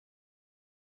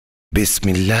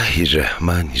বিসমিল্লাহির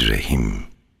রহমানির রহিম।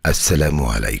 আসসালামু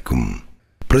আলাইকুম।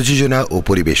 প্রযোজনা ও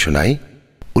পরিবেশনায়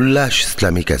উল্লাস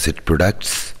Islamic asset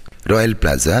products, royal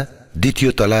plaza,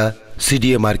 দ্বিতীয় তলা,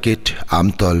 সিডিএ মার্কেট,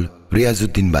 আমতল,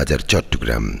 রিয়াজউদ্দিন বাজার,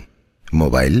 চট্টগ্রাম।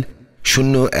 মোবাইল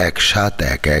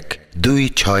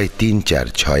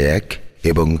 017112634661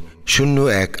 এবং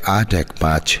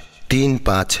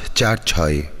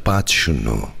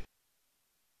 018115354650।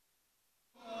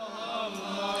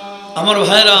 আমার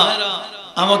ভাইরা,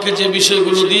 আমাকে যে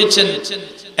বিষয়গুলো দিয়েছেন,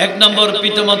 এক নম্বর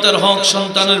পিতামাতার হক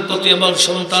সন্তানের প্রতি এবং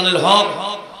সন্তানের হক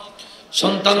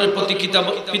সন্তানের প্রতি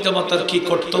পিতামাতার কি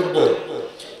কর্তব্য,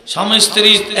 স্বামী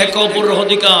স্ত্রীর একে অপরের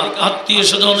অধিকার, আত্মীয়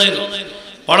স্বজনের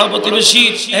পাড়া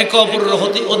প্রতিবেশীর একে অপরের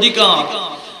অধিকার।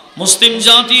 মুসলিম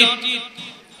জাতি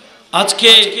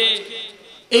আজকে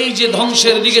এই যে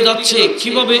ধ্বংসের দিকে যাচ্ছে,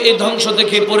 কিভাবে এই ধ্বংস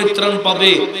থেকে পরিত্রাণ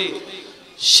পাবে,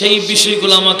 সেই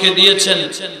বিষয়গুলো আমাকে দিয়েছেন।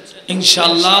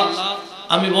 ইনশাআল্লাহ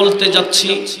আমি বলতে যাচ্ছি,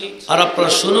 আর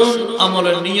আপনারা শুনুন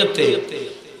আমলের নিয়তে।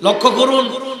 লক্ষ্য করুন,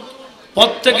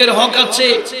 প্রত্যেকের হক আছে।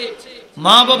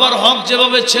 মা বাবার হক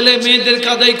যেভাবে ছেলে মেয়েদেরকে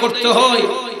আদায় করতে হয়,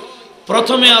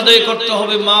 প্রথমে আদায় করতে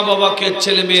হবে মা বাবাকে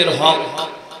ছেলে মেয়ের হক।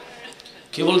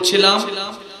 কি বলছিলাম?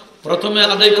 প্রথমে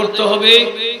আদায় করতে হবে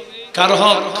কার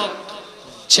হক?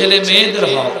 ছেলে মেয়েদের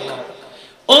হক।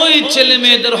 ওই ছেলে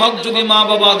মেয়েদের হক যদি মা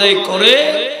বাবা আদায় করে,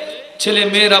 ছেলে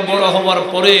মেয়েরা বড় হওয়ার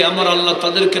পরে আমার আল্লাহ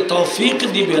তাদেরকে তৌফিক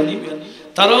দিবেন,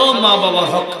 তারাও মা বাবার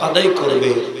হক আদায়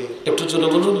করবে। একটু জোরে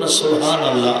বলুন না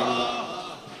সুবহানাল্লাহ।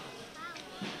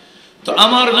 তো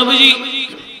আমার নবীজি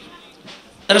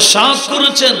ইরশাদ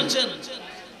করেছেন,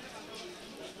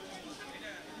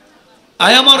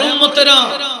 আয় আমার উম্মতেরা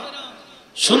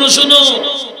শুনো শুনো,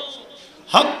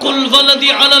 হকুল ওয়ালাদি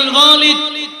আলাল ওয়ালিদ,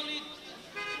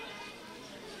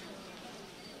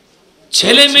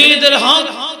 ছেলে মেয়েদের হক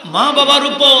মা বাবার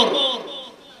উপর।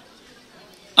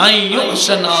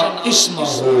 আইয়ুহসানা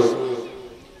ইসমহু,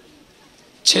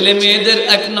 ছেলে মেয়েদের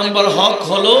এক নম্বর হক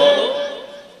হলো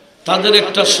তাদের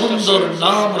একটা সুন্দর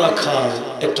নাম রাখা।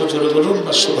 একটু জোরে বলুন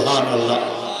না সুবহানাল্লাহ।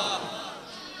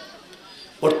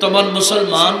 বর্তমান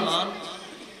মুসলমান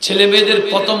ছেলে মেয়েদের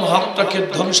প্রথম হকটাকে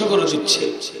ধ্বংস করে দিচ্ছে।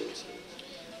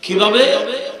 কিভাবে?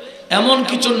 এমন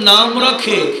কিছু নাম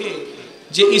রাখে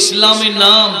যে ইসলামী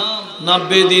নাম না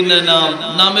বেদিন নাম,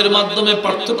 নামের মাধ্যমে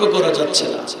পার্থক্য করা যাচ্ছে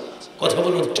না। কথা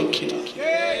বলুন ঠিক কি?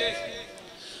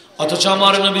 অথচ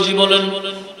আমার নবীজি বলেন,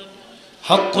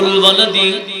 হকুল ওয়ালাদি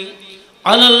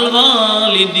আলাল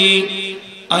ওয়ালিদি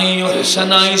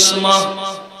আইয়ুহসানা ইসমা,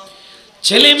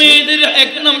 ছেলে মেয়েদের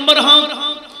এক নম্বর হক,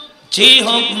 যে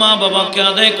হক মা বাবাকে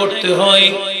আদায় করতে হয়,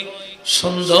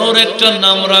 সুন্দর একটা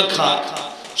নাম রাখা।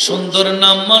 সুন্দর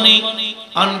নাম মানে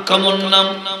আনকমন নাম,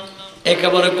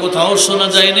 একেবারে কোথাও শোনা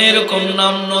যায় না এরকম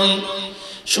নাম নয়।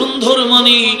 সুন্দর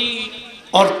মানে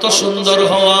অর্থ সুন্দর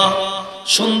হওয়া।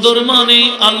 সুন্দর মানে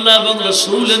আল্লাহ এবং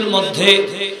রাসূলের মধ্যে,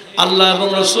 আল্লাহ এবং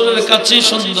রাসূলের কাছে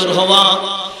সুন্দর হওয়া।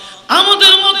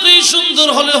 আমাদের মতই সুন্দর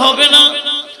হলে হবে না,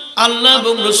 আল্লাহ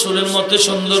এবং রাসূলের মতে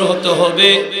সুন্দর হতে হবে,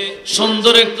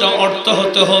 সুন্দর একটা অর্থ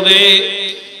হতে হবে।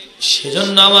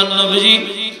 সেজন্য আমার নবীজি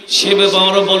সে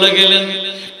ব্যাপারে বলে গেলেন।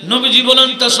 নবীজি বলেন,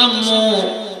 তাসাম্মু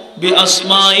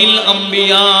বিআসমাইল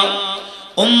আম্বিয়া,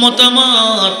 উম্মত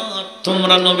আমার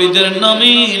তোমরা নবীদের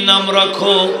নামে নাম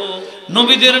রাখো।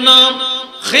 নবীদের নাম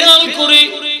খেয়াল করে,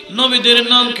 নবীদের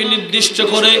নামকে নির্দিষ্ট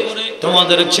করে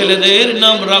তোমাদের ছেলেদের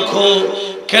নাম রাখো।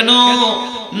 কেন?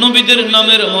 নবীদের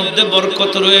নামের মধ্যে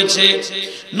বরকত রয়েছে,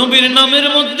 নবীর নামের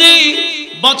মধ্যেই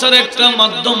বাঁচার একটা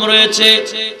মাধ্যম রয়েছে।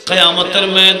 কিয়ামতের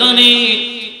ময়দানে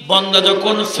বান্দা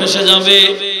যখন ফেসে যাবে,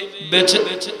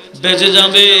 বেঁচে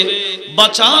যাবে,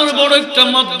 বাঁচার বড় একটা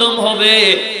মাধ্যম হবে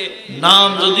নাম।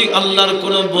 যদি আল্লাহর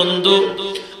কোন বন্ধু,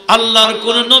 আল্লাহর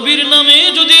কোন নবীর নামে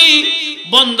যদি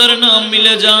বন্দার নাম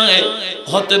মিলে যায়,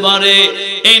 হতে পারে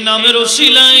এই নামের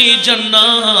ওসিলায়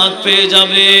জান্নাত পেয়ে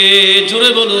যাবে। জোরে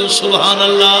বলুন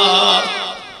সুবহানাল্লাহ।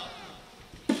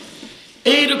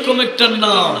 এইরকম একটা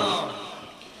নাম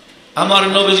আমার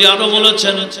নবীজি আরো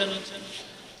বলেছেন,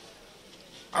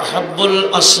 আহাব্বুল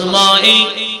আসমাই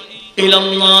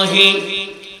ইলাল্লাহি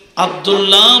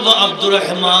আব্দুল্লাহ ওয়া আব্দুর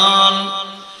রহমান,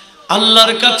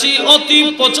 আল্লাহর কাছে অতি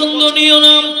পছন্দনীয়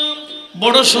নাম,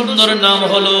 বড় সুন্দর নাম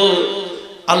হলো,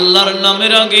 আল্লাহর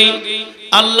নামের আগে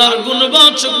আল্লাহর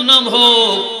গুণবাচক নাম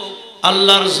হোক,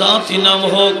 আল্লাহর জাতি নাম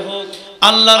হোক,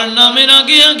 আল্লাহর নামের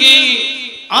আগে আগে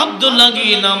আব্দুল্লাহ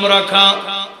নাম রাখা।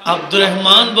 আব্দুর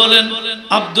রহমান বলেন,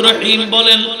 আব্দুর রহিম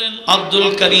বলেন, আব্দুল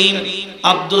করিম,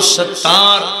 আব্দুল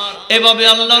সত্তার, এভাবে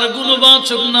আল্লাহর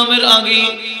গুণবাচক নামের আগে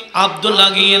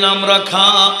আব্দুল্লাহ নাম রাখা,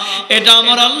 এটা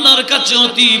আমার আল্লাহর কাছে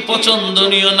অতি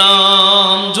পছন্দনীয়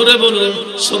নাম। জোরে বলুন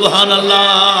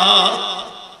সুবহানাল্লাহ।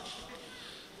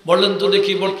 বলেন তো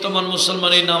দেখি বর্তমান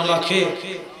মুসলমান এই নাম রাখে?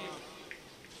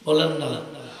 বলেন না।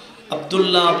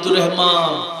 আব্দুল্লাহ, আব্দুর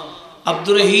রহমান,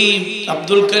 আব্দুর রহিম,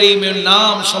 আব্দুল করিমের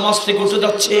নাম সমাজ থেকে উঠে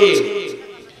যাচ্ছে।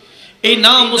 এই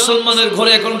নাম মুসলমানের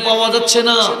ঘরে এখন পাওয়া যাচ্ছে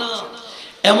না।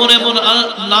 এমন এমন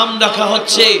নাম রাখা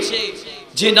হচ্ছে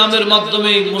যে নামের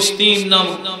মাধ্যমে মুসলিম নাম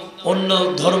অন্য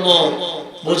ধর্ম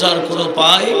বোঝার কোনো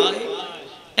পায়,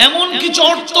 এমন কিছু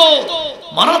অর্থ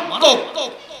মারাত্মক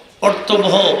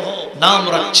অর্থবহ নাম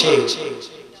রাখছে।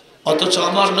 অথচ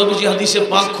আমার নবীজি হাদিসে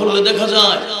পাক খুললে দেখা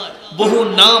যায় বহু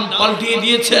নাম পাল্টিয়ে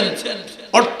দিয়েছেন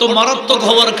অর্থ মারাত্মক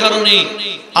হওয়ার কারণে।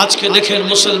 আজকে দেখেন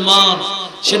মুসলমান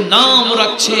সে নাম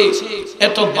রাখছে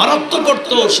এত মারাত্মক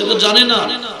অর্থ, সে তো জানে না,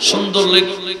 সুন্দর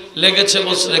লেগেছে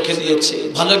বসে রেখে দিয়েছে।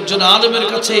 ভালো একজন আলেমের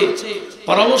কাছে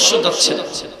পরামর্শ যাচ্ছে না।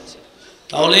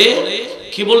 তাহলে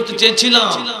কি বলতে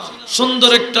চেয়েছিলাম,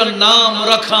 সুন্দর একটা নাম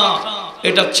রাখা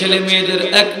এটা ছেলে মেয়েদের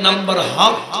এক নাম্বার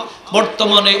হক।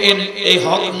 বর্তমানে এই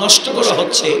হক নষ্ট করা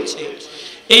হচ্ছে।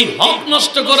 এই হক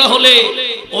নষ্ট করা হলে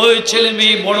ওই ছেলে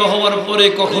মেয়ে বড় হওয়ার পরে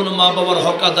কখনো মা বাবার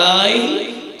হক আদায়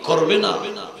করবে না।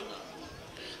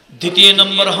 দ্বিতীয়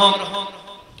নম্বর হক,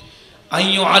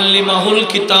 আইয়ু আল্লিমাহুল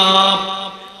কিতাব।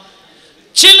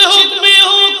 ছেলে হোক মেয়ে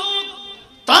হোক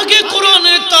তাকে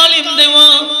কোরআনের তালিম দেওয়া,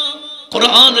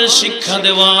 কোরআনের শিক্ষা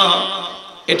দেওয়া,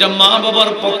 এটা মা বাবার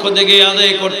পক্ষ থেকে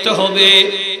আদায় করতে হবে।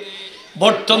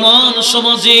 বর্তমান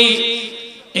সমাজে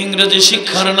ইংরেজি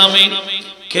শিক্ষার নামে,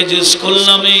 কেজি স্কুল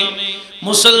নামে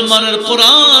মুসলমানের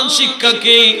কোরআন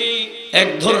শিক্ষাকে এক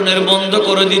ধরনের বন্ধ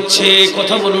করে দিচ্ছে।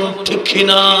 কথা বলুন ঠিক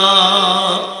কিনা?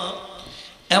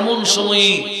 এমন সময়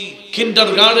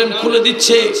কিন্ডারগার্টেন খুলে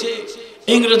দিচ্ছে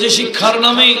ইংরেজি শিক্ষার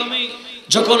নামে।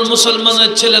 যখন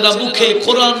মুসলমানের ছেলেরা মুখে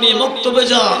কোরআন নিয়ে বক্তব্যে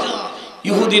যায়,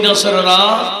 ইহুদি নাসারারা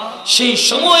সেই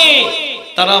সময়ে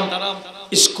তারা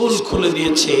স্কুল খুলে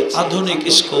দিয়েছে, আধুনিক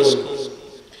স্কুল।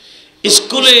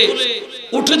 স্কুলে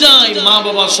উঠে যায় মা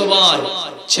বাবা সবাই,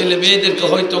 ছেলে মেয়েদেরকে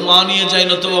হয়তো মা নিয়ে যায়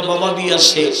না, তবে বাবা দিয়ে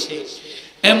আসে।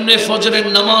 এমনি ফজরের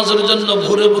নামাজের জন্য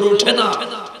ভোরে ভোরে উঠে না,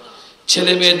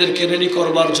 ছেলে মেয়েদেরকে রেডি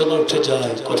করবার জন্য উঠে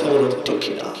যায়। কথা বলুন ঠিক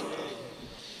কিনা?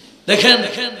 দেখেন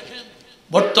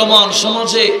বর্তমান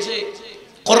সমাজে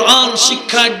কোরআন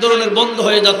শিক্ষা এক ধরনের বন্ধ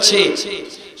হয়ে যাচ্ছে।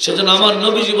 সেজন্য আমার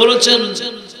নবীজি বলেছেন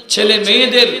ছেলে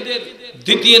মেয়েদের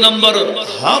দ্বিতীয় নম্বর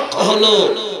হক হলো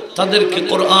তাদেরকে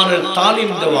কোরআনের তালিম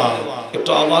দেওয়া।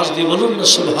 একটু আওয়াজ দিয়ে বলুন না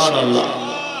সুবহানাল্লাহ।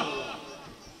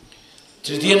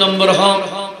 তৃতীয় নম্বর হক,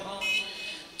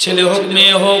 ছেলে হোক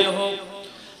মেয়ে হোক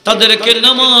তাদেরকে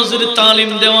নামাজের তালিম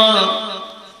দেওয়া।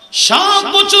 7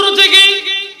 বছর থেকে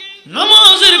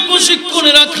নামাজের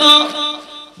প্রশিক্ষণে রাখা,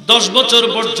 10 বছর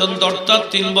পর্যন্ত অর্থাৎ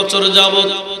 3 বছর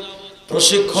যাবত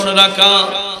প্রশিক্ষণে রাখা।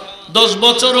 10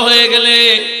 বছর হয়ে গেলে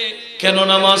কেন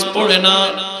নামাজ পড়ে না,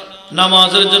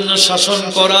 নামাজের জন্য শাসন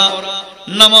করা,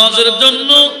 নামাজের জন্য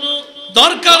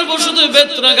দরকার বশত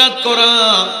বেত্রাঘাত করা,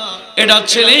 এটা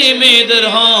ছেলে মেয়েদের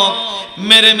হক।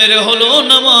 মেরে মেরে হলো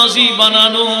নামাজি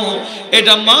বানানো,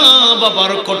 এটা মা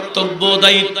বাবার কর্তব্য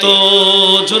দায়িত্ব।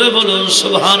 জোরে বলুন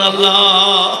সুবহানাল্লাহ।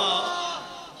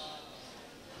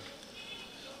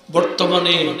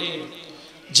 বর্তমানে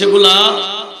যেগুলা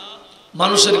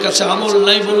মানুষের কাছে আমল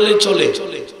নাই বললে চলে,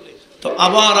 তো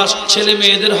আবার ছেলে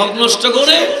মেয়েদের হক নষ্ট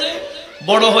করে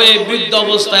বড় হয়ে বৃদ্ধ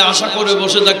অবস্থায় আশা করে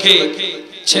বসে থাকে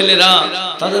ছেলেরা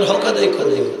তাদের হক আদায়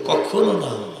করে। কখনো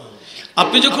না।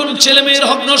 আপনি যখন ছেলে মেয়ের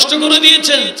হক নষ্ট করে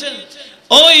দিয়েছেন,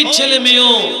 ওই ছেলে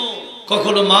মেয়েও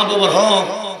কখনো মা বাবার হক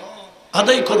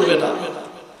আদায় করবে না।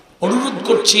 অনুরোধ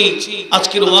করছি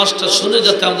আজকের ওয়াজটা শুনে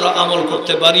যাতে আমরা আমল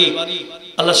করতে পারি।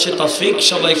 আল্লাহ সে তৌফিক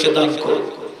সবাইকে দান করুন।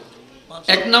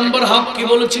 1 নম্বর হক কি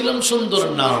বলেছিলাম? সুন্দর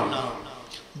নাম।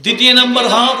 দ্বিতীয় নম্বর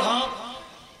হক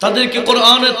তাদেরকে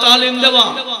কোরআনের তালিম দেওয়া।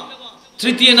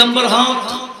 তৃতীয় নম্বর হক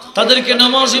তাদেরকে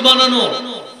নামাজি বানানো।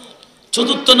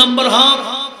 চতুর্থ নম্বর হক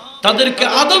তাদেরকে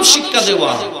আদব শিক্ষা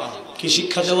দেওয়া। কি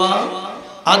শিক্ষা দেওয়া?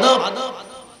 আদব।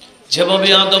 যেভাবে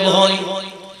আদব হয়,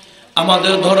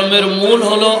 আমাদের ধর্মের মূল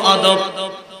হলো আদব।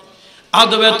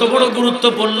 আদব এত বড়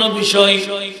গুরুত্বপূর্ণ বিষয়,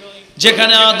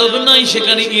 যেখানে আদব নাই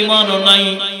সেখানে ঈমানও নাই।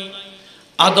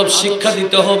 আদব শিক্ষা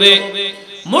দিতে হবে।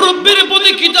 মুরব্বির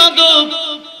প্রতি কি আদব,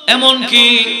 এমনকি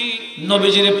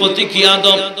নবীজির প্রতি কি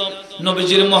আদব,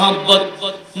 নবীজির মহব্বত,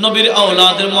 নবীর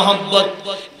আওলাদের মহব্বত,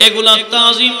 এগুলা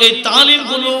তাজিম, এই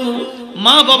তালিমগুলো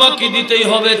মা বাবাকে দিতেই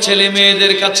হবে ছেলে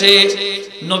মেয়েদের কাছে।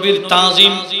 নবীর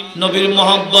তাজিম, নবীর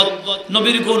মহব্বত,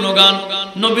 নবীর গুণগান,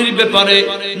 নবীর ব্যাপারে,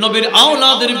 নবীর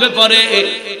আওলাদের ব্যাপারে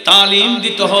তালিম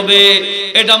দিতে হবে।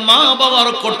 এটা মা বাবার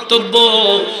কর্তব্য।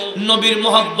 নবীর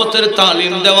মহব্বতের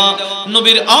তালিম দেওয়া,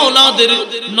 নবীর আওলাদের,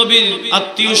 নবীর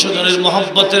আত্মীয় স্বজনের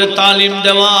মহব্বতের তালিম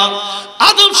দেওয়া,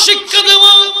 আদব শিক্ষা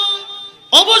দেওয়া।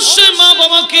 অবশ্যই মা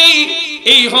বাবাকে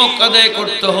এই হক আদায়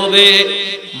করতে হবে।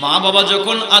 মা বাবা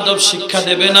যখন আদব শিক্ষা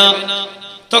দেবে না,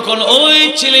 তখন ওই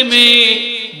ছেলে মেয়ে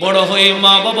বড় হয়ে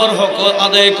মা বাবার হক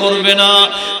আদায় করবে না।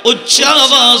 উচ্চ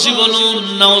আওয়াজে বলুন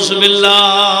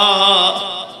নাউজুবিল্লাহ।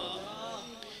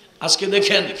 আজকে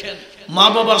দেখেন মা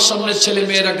বাবার সামনে ছেলে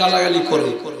মেয়েরা গালাগালি করে,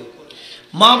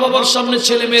 মা বাবার সামনে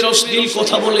ছেলে মেয়ের অশ্লীল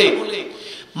কথা বলে,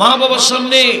 মা বাবার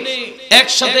সামনে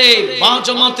একসাথে বা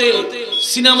জামাতে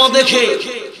সিনেমা দেখে,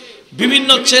 বিভিন্ন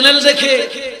চ্যানেল দেখে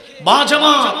বা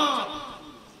জামাত।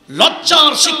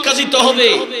 লজ্জার শিক্ষা দিতে হবে,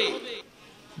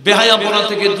 বেহায়াপনা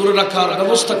থেকে দূরে রাখার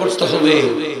ব্যবস্থা করতে হবে।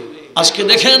 আজকে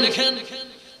দেখেন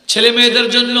ছেলে মেয়েদের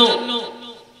জন্য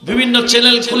বিভিন্ন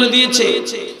চ্যানেল খুলে দিয়েছে।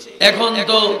 এখন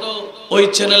তো ওই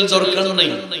চ্যানেল দরকার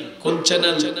নেই। কোন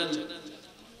চ্যানেল?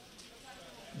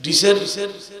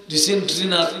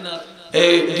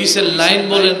 ডিসের লাইন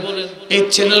বলেন, এই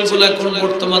চ্যানেলগুলো এখন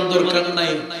বর্তমান দরকার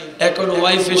নাই। এখন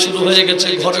ওয়াইফাই শুরু হয়ে গেছে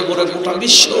ঘরে ঘরে, গোটা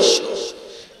বিশ্ব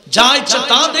যা ইচ্ছা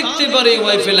তা দেখতে পারে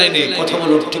ওয়াইফাই লাইনে। কথা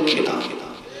বলো ঠিক কিনা?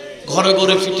 ঘরে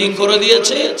ঘরে ফিটিং করে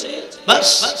দিয়েছে, বাস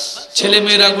ছেলে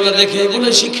মেয়েরা গুলো দেখে এগুলো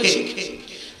শিখে।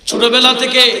 ছোটবেলা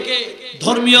থেকে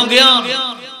ধর্মীয় জ্ঞান,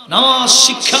 নামাজ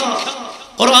শিক্ষা,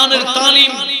 কোরআনের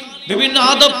তালিম, বিভিন্ন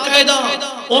আদব কায়দা,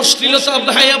 অশ্লীলতা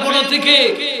বেহায়াপনা থেকে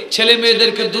ছেলে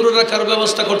মেয়েদেরকে দূরে রাখার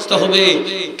ব্যবস্থা করতে হবে।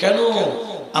 কেন?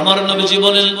 আমার নবীজি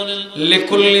বলেন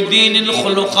লিকুল্লি দীনিন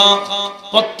খুলুকা,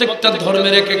 প্রত্যেকটা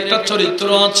ধর্মের এক একটা চরিত্র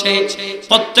আছে।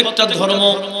 প্রত্যেকটা ধর্ম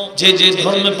যে যে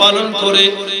ধর্মে পালন করে,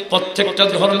 প্রত্যেকটা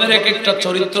ধর্মের এক একটা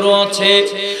চরিত্র আছে।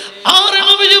 আর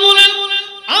নবীজি বলেন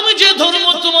আমি যে ধর্ম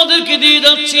তোমাদেরকে দিয়ে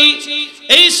যাচ্ছি,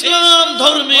 এই ইসলাম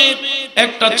ধর্মের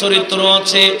একটা চরিত্র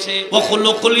আছে।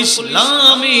 ওয়াখুলুকুল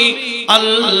ইসলামি আল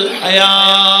হায়া,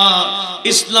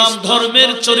 ইসলাম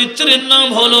ধর্মের চরিত্রের নাম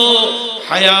হলো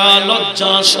হায়া,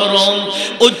 লজ্জা শরম।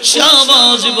 উচ্চ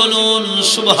আওয়াজে বলুন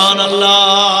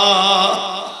সুবহানাল্লাহ।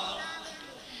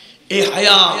 এই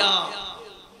হায়া,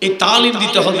 এই তালিম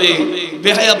দিতে হবে,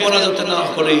 বেহায়াপনা যাতে না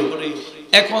করে।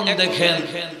 এখন দেখেন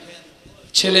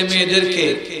ছেলে মেয়েদেরকে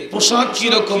পোশাক কি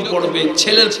রকম পড়বে,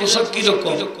 ছেলের পোশাক কি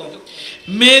রকম,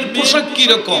 মেয়ের পোশাক কি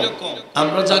রকম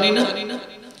আমরা জানি না।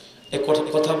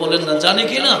 কথা বলেন না, জানি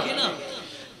কি না?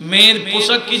 মেয়ের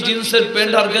পোশাক কি জিন্সের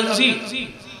প্যান্ট আর গেঞ্জি?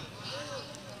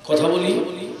 কথা বলি।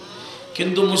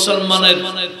 কিন্তু মুসলমানের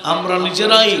আমরা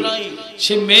নিজেরাই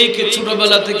সে মেয়েকে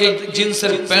ছোটবেলা থেকে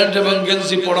জিন্সের প্যান্ট এবং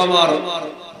গেঞ্জি পরাবার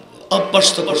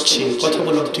অভ্যস্ত করছি। কথা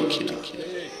বলেন ঠিক কিনা?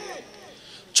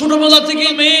 ছোটবেলা থেকে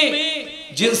মেয়ে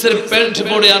জিন্সের প্যান্ট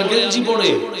পরে আর গেঞ্জি পরে,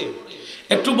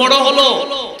 একটু বড় হলো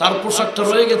তার পোশাকটা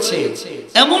রয়ে গেছে,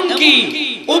 এমনকি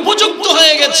উপযুক্ত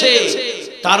হয়ে গেছে,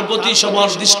 তার প্রতি সবার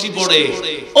দৃষ্টি পড়ে।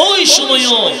 ওই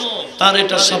সময়ও তার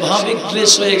এটা স্বাভাবিক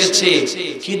ড্রেস হয়ে গেছে।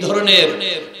 কি ধরনের?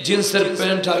 জিন্সের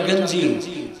প্যান্ট আর গেঞ্জি।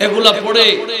 এগুলা পরে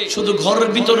শুধু ঘরের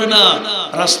ভিতরে না,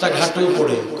 রাস্তাঘাটেও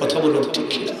পড়ে। কথা বলো ঠিক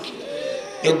কিনা?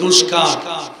 এ দুষ্কার।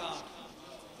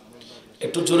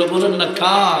 একটু জোরে বলেন না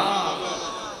কার?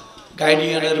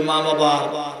 গার্ডিয়ানের, মা বাবা,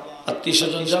 আত্মীয়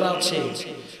স্বজন যারা আছে।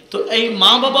 তো এই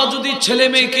মা বাবা যদি ছেলে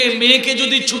মেয়েকে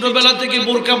যদি ছোটবেলা থেকে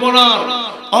বোরকা পরার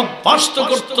অভ্যস্ত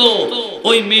করত,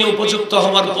 ওই মেয়ে উপযুক্ত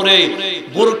হওয়ার পরে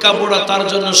বোরকা পরা তার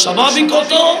জন্য স্বাভাবিক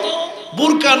হতো,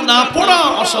 বোরকা না পরা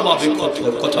অস্বাভাবিক হতো।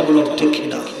 কথা বলো ঠিক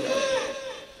না?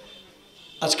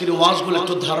 আজকের ওয়াজগুলো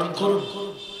একটু ধারণ করুন,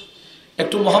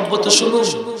 একটু মহব্বতে শুনুন।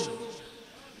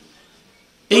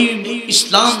 এই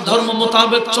ইসলাম ধর্ম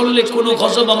মোতাবেক চললে কোনো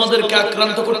গজব আমাদেরকে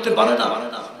আক্রান্ত করতে পারে না,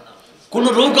 কোন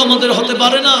রোগ আমাদের হতে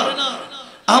পারে না।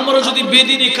 আমরা যদি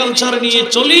বেদিনী কালচার নিয়ে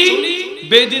চলি,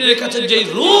 বেদিনের কাছে যে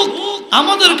রোগ,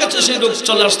 আমাদের কাছে সেই রোগ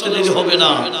চলে আসতে দেরি হবে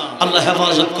না। আল্লাহ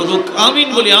হেফাজত করুক, আমিন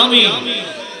বলি আমিন।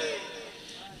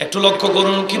 একটু লক্ষ্য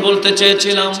করুন কি বলতে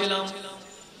চেয়েছিলাম।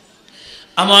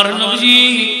 আমার নবীজি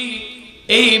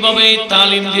এইভাবে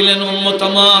তালিম দিলেন, উম্মত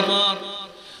আমার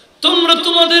তোমরা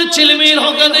তোমাদের ছেলে মেয়ের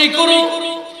হক আদায় করো।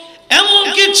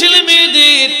 এমনকি ছেলে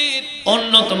মেয়েদের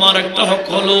অন্যতম একটা হক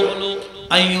হলো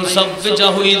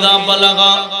আইয়ুসাফফিজাহু ইযা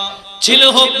বালাগা, ছেলে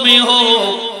হোক মেয়ে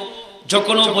হোক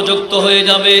যখন উপযুক্ত হয়ে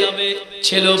যাবে,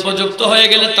 ছেলে উপযুক্ত হয়ে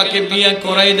গেলে তাকে বিয়ে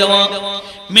করাই দেওয়া,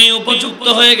 মেয়ে উপযুক্ত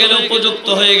হয়ে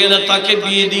গেলে তাকে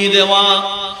বিয়ে দিয়ে দেওয়া।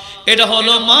 এটা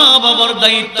হলো মা বাবার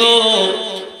দায়িত্ব।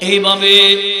 এইভাবে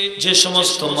যে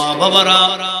সমস্ত মা বাবারা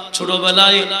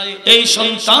ছোটবেলায় এই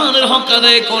সন্তানের হক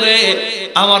আদায় করে,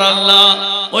 আমার আল্লাহ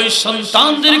ওই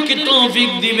সন্তানদেরকে তৌফিক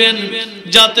দিবেন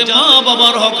যাতে মা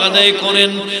বাবার হক আদায়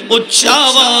করেন। উচ্চ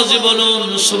আওয়াজে বলুন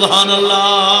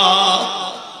সুবহানাল্লাহ।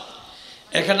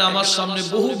 এখানে আমার সামনে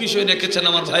বহু বিষয় রেখেছেন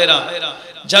আমার ভাইরা,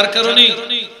 যার কারণে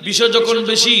বিষয় যখন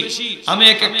বেশি, আমি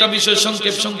এক একটা বিষয়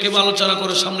সংক্ষেপ আলোচনা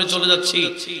করে সামনে চলে যাচ্ছি।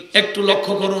 একটু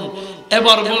লক্ষ্য করুন।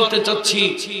 এবার বলতে চাচ্ছি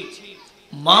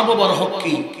মা বাবার হক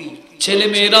কি, ছেলে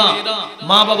মেয়েরা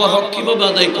মা বাবার হক কিভাবে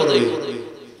আদায় করে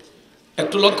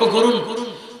একটু লক্ষ্য করুন।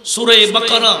 সূরা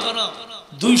বাকারা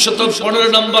 215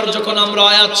 নম্বর যখন আমরা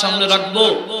আয়াত সামনে রাখবো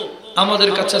আমাদের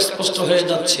কাছে স্পষ্ট হয়ে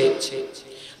যাচ্ছে।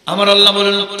 আমার আল্লাহ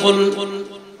বলেন, কুল,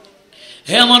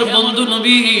 হে আমার বন্ধু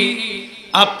নবী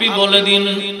আপনি বলে দিন,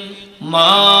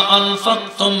 মা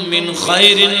আনফাকতুম মিন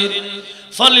খায়রিন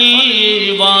ফালিল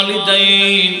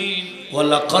ওয়ালিদাইন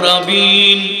ওয়াল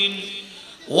আকরাবিন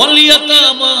ওয়াল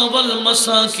ইয়াতামা ওয়াল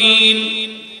মাসাকিন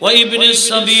ওয়া ইবনিস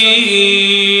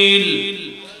সাবিল।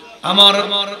 আমার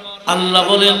আল্লাহ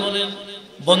বলেন,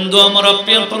 বন্ধু আমার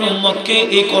আপনি আপনার উম্মতকে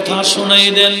এই কথা শোনাই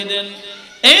দেন,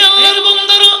 এই আল্লাহর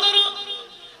বান্দারা,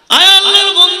 আয়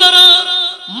আল্লাহর বান্দারা,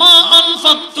 মা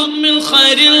আনফাকতুম মিন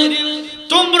খায়রিন,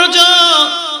 তোমরা যা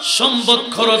সম্পদ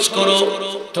খরচ করো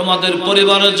তোমাদের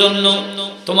পরিবারের জন্য,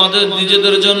 তোমাদের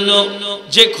নিজেদের জন্য,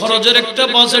 যে খরচের একটা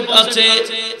বাজেট আছে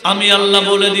আমি আল্লাহ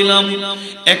বলে দিলাম।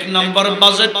 1 নাম্বার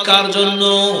বাজেট কার জন্য?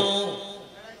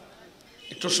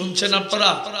 একটু শুনছেন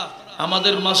আপনারা?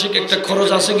 আমাদের মাসিক একটা খরচ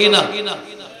আছে কিনা?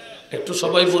 একটু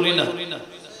সবাই বলি না,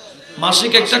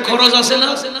 মাসিক একটা খরচ আছে না?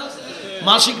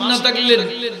 মাসিক না থাকলে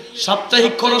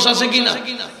সাপ্তাহিক খরচ আছে কিনা?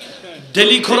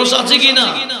 ডেলি খরচ আছে কিনা?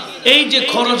 এই যে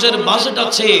খরচের বাজেট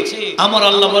আছে, আমার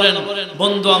আল্লাহ বলেন,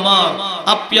 বন্ধু আমার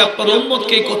আপনি আপনার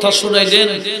উম্মতকে এই কথা শোনাই দেন,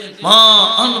 মা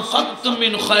আনফাকতুম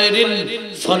মিন খায়রিন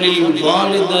ফালিল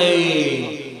ওয়ালিদাইন,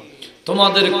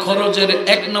 তোমাদের খরচের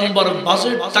 1 নম্বর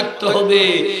বাজেট থাকতে হবে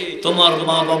তোমার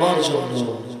মা বাবার জন্য।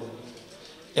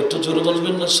 একটু জোরে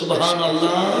বলবেন না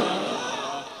সুবহানাল্লাহ।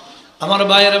 আমার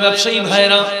ভাইয়েরা, ব্যবসায়ী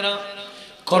ভাইয়েরা,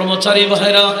 কর্মচারী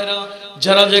ভাইয়েরা,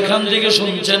 যারা যেখান থেকে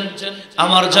শুনছেন,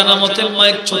 আমার জানা মতে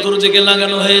মাইক চতুর্দিকে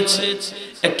লাগানো হয়েছে,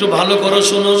 একটু ভালো করে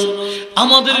শুনুন।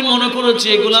 আমাদের মনে করেছি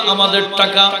এগুলা আমাদের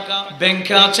টাকা,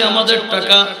 ব্যাংকে আছে আমাদের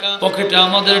টাকা, পকেটে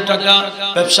আমাদের টাকা,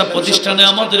 ব্যবসা প্রতিষ্ঠানে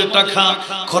আমাদের টাকা,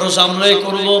 খরচ আমরাই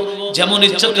করব, যেমন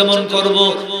ইচ্ছা তেমন করব।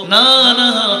 না না,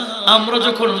 আমরা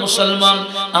যখন মুসলমান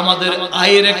আমাদের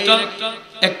আয়ের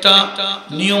একটা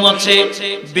নিয়ম আছে,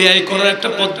 ব্যয় করার একটা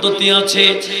পদ্ধতি আছে।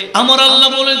 আমার আল্লাহ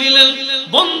বলে দিলেন,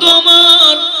 বন্ধু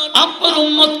আমার আপনার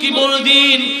উম্মত কি বলে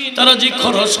দিন, তারা যে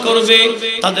খরচ করবে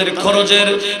তাদের খরচের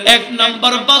 1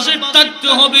 নাম্বার বাজেট থাকতে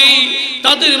হবে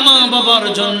তাদের মা বাবার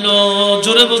জন্য।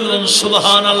 জোরে বলুন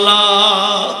সুবহানাল্লাহ।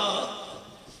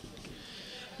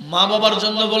 মা বাবার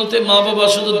জন্য বলতে মা বাবা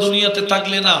শুধু দুনিয়াতে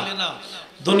থাকলে না,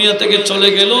 দুনিয়া থেকে চলে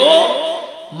গেল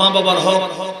মা বাবার হক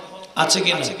আছে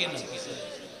কিনা?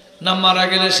 না মারা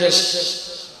গেলে শেষ?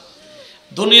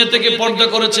 দুনিয়া থেকে পর্দা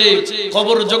করেছে,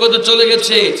 কবর জগতে চলে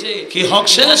গেছে, কি হক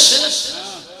শেষ?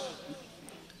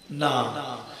 না,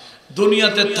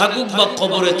 দুনিয়াতে থাকুক বা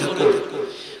কবরে থাকুক,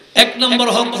 1 নম্বর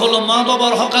হক হলো মা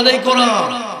বাবার হক আদায় করা।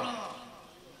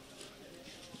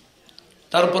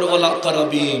 তারপর ওয়াল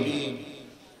আকরাবিন,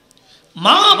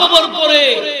 মা বাবার পরে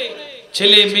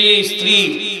ছেলে মেয়ে স্ত্রী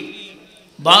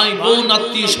ভাই বোন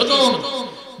আত্মীয় স্বজন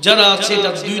যারা আছে,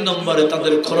 এটা 2 নম্বরে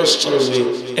তাদের খরচ চলবে।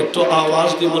 একটু আওয়াজ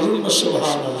দিয়ে বলুন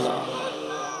সুবহানাল্লাহ।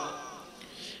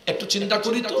 একটু চিন্তা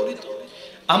করি তো,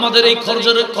 আমাদের এই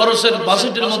খরচের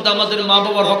বাজেটের মধ্যে আমাদের মা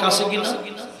বাবার হক আছে কিনা?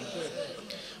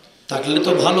 থাকলে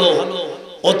তো ভালো।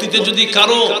 অতীতে যদি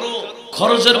কারো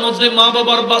খরচের মধ্যে মা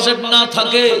বাবার বাজেট না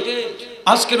থাকে,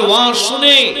 আজকের ওয়াজ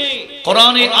শুনে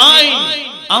কোরআনে আইন,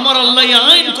 আমার আল্লাহ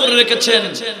আইন করে রেখেছেন,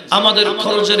 আমাদের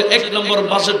খরচের 1 নম্বর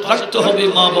বাজেট রাখতে হবে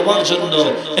মা বাবার জন্য।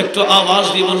 একটু আওয়াজ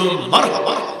দিয়ে বলুন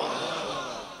মারহাবা।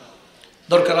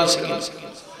 দরকার আছে কি?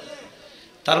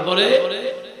 তারপরে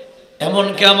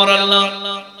এমনকি আমার আল্লাহ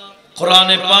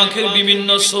কোরআনে পাকের বিভিন্ন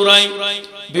সূরায়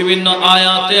বিভিন্ন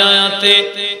আয়াতে আয়াতে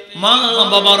মা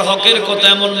বাবার হকের কথা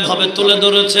এমন ভাবে তুলে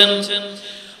ধরেছেন।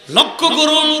 লক্ষ্য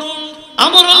করুন,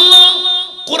 আমার আল্লাহ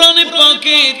কোরআনে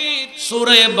পাকের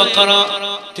সূরা বাকারা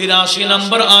 83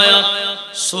 নম্বর আয়াত,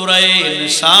 সূরা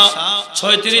নিসা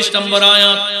 36 নম্বর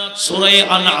আয়াত, সূরা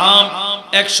আনআম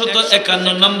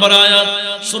 151 নম্বর আয়াত,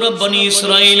 সূরা বনি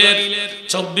ইসরাঈলের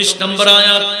 24 নম্বর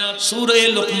আয়াত, সূরা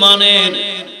লুকমানের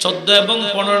 14 এবং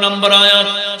 15 নম্বর আয়াত,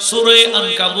 সূরা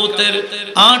আনকাবুতের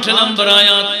 8 নম্বর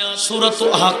আয়াত, সূরা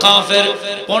আহকাফের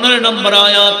 15 নম্বর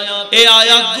আয়াত। এই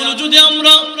আয়াতগুলো যদি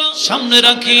আমরা সামনে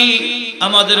রাখি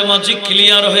আমাদের মাঝে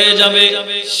ক্লিয়ার হয়ে যাবে।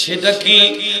 সেটা কি?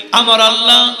 আমার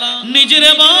আল্লাহ নিজের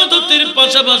ইবাদতের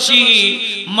পাশাপাশি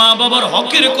মা বাবার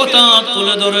হকের কথা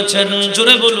তুলে ধরেছেন।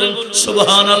 জোরে বলুন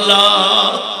সুবহানাল্লাহ।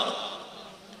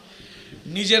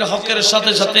 নিজের হকের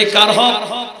সাথে সাথে কার হক?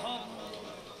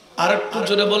 আর একটু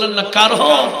জোরে বলেন না, কার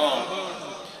হক?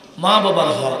 মা বাবার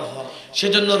হক।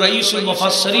 সেজন্য রাইসুল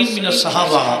মুফাসসিরিন মিনাস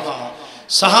সাহাবা,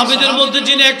 সাহাবীদের মধ্যে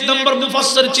যিনি 1 নম্বর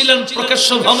মুফাসসির ছিলেন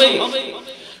প্রকাশ্যভাবে,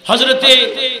 হযরতে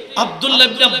আব্দুল্লাহ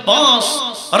ইবনে আব্বাস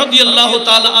রাদিয়াল্লাহু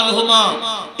তাআলা আনহুমা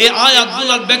এই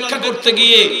আয়াতগুলোর ব্যাখ্যা করতে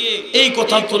গিয়ে এই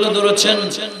কথা তুলে ধরেছেন,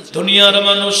 দুনিয়ার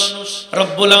মানুষ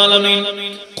রব্বুল আলামিন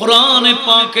কোরআনে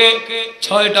পাকে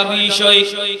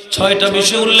 6টা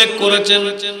বিষয় উল্লেখ করেছেন।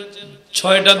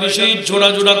 6টা বিষয় জোড়া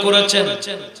জোড়া করেছেন।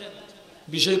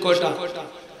 বিষয় কয়টা?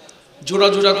 জোড়া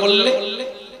জোড়া করলে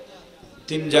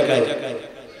 3 জায়গায়।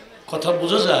 কথা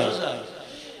বোঝা যায়?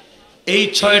 এই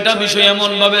 6টা বিষয়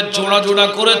এমন ভাবে জোড়া জোড়া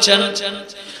করেছেন,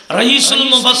 রাইসুল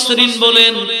মুফাসসিরিন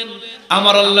বলেন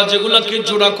আমার আল্লাহ যেগুলোকে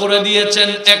জোড়া করে দিয়েছেন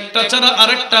একটা ছাড়া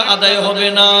আরেকটা আদায় হবে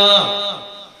না,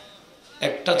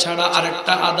 একটা ছাড়া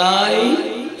আরেকটা আদায়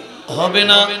হবে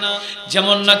না।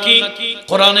 যেমন নাকি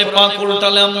কোরআনে পাক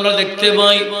উল্টালে আমরা দেখতে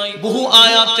পাই বহু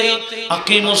আয়াতে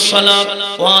আকিমুস সালাত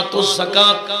ওয়া আতুজ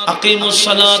যাকাত, আকিমুস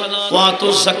সালাত ওয়া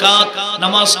আতুজ যাকাত,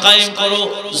 নামাজ কায়েম করো,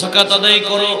 যাকাত আদায়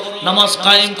করো, নামাজ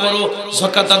কায়েম করো,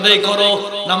 যাকাত আদায় করো।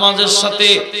 নামাজের সাথে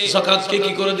যাকাতকে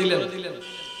কি করে দিলেন?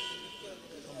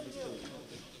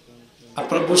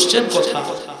 আপনারা বুঝছেন কথা?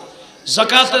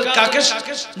 যাকাতের কাকে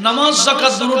নামাজ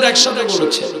যাকাত দুটো একসাথে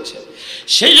বলেছে।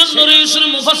 সেই জন্য রাসূল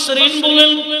মুফাসসিরিন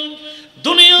বলেন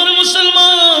দুনিয়ার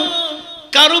মুসলমান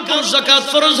কার উপর যাকাত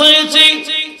ফরজ হয়েছে,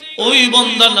 ওই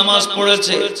বান্দা নামাজ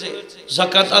পড়েছে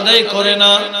যাকাত আদায় করে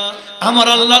না, আমার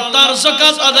আল্লাহ তার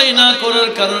যাকাত আদায় না করার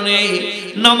কারণে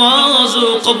নামাজও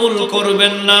কবুল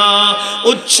করবেন না।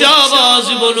 উচ্চ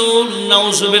আওয়াজে বলুন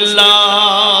নাউজুবিল্লাহ।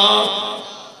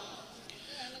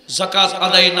 যাকাত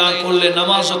আদায় না করলে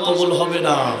নামাজও কবুল হবে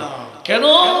না। কেন?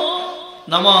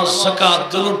 নামাজ যাকাত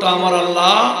দুটোটা আমার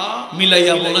আল্লাহ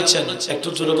মিলাইয়া বলেছেন। একটু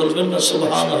জোরে বলবেন না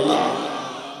সুবহানাল্লাহ।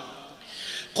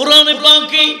 কোরআনে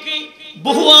পাকে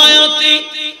বহু আয়াতে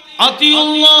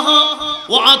আতিউল্লাহ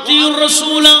ওয়া আতিউর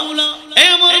রাসূল, হে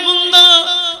আমার বান্দা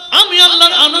আমি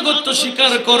আল্লাহর আনুগত্য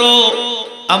স্বীকার করো,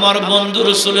 আমার বন্ধু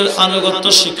রাসূলের আনুগত্য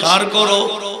স্বীকার করো।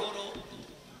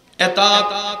 এতাত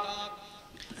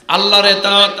আল্লাহর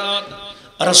এতাত,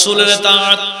 রাসূলের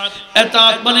এতাত।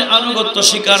 এতাত মানে আনুগত্য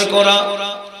স্বীকার করা,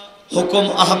 হুকুম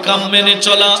আহকাম মেনে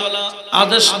চলা,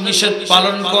 আদেশ নিষেধ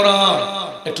পালন করা।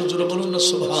 একটু জোরে বলুন না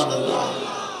সুবহানাল্লাহ।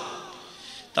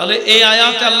 তাহলে এই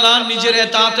আয়াতে আল্লাহ নিজের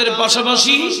এতাতের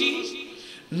পাশাপাশি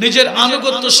নিজের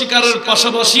আনুগত্য স্বীকারের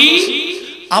পাশাপাশি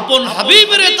আপন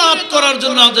হাবিবের এতাত করার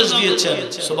জন্য আদেশ দিয়েছেন।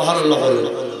 সুবহানাল্লাহ।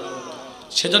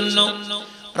 সেজন্য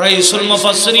রাইসুল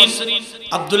মুফাসসিরিন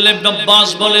আব্দুল্লাহ ইবনে আব্বাস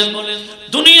বলেন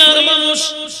দুনিয়ার মানুষ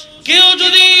কেউ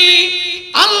যদি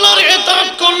আল্লাহর ইতাআত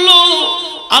করলো,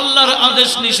 আল্লাহর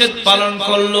আদেশ নিষেধ পালন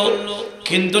করলো,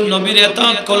 কিন্তু নবীর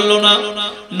ইতাআত করলো না,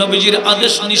 নবীজির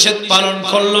আদেশ নিষেধ পালন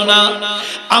করলো না,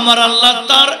 আমার আল্লাহ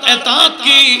তার ইতাআত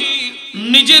কি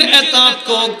নিজের ইতাআত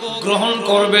কো গ্রহণ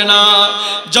করবে না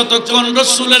যতক্ষণ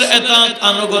রাসূলের ইতাআত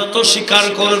আনুগত্য স্বীকার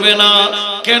করবে না।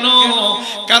 কেন?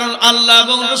 কারণ আল্লাহ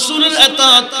এবং রাসূলের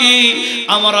ইতাআত কি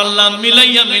আমার আল্লাহ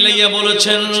মিলাইয়া মিলাইয়া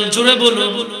বলেছেন। জোরে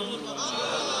বলুন।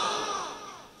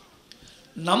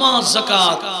 নামাজ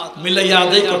যাকাত মিলাইয়া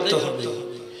আদায় করতে হবে।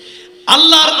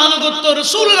 আল্লাহর আনুগত্য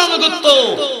রাসূলের আনুগত্য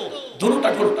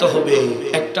দুটোটা করতে হবে,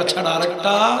 একটা ছাড়া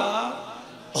আরেকটা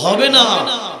হবে না।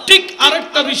 ঠিক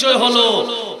আরেকটা বিষয় হলো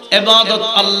ইবাদত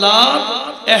আল্লাহর,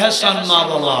 ইহসান মা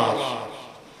বাবার।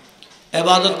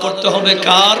 ইবাদত করতে হবে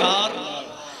কার?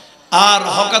 আর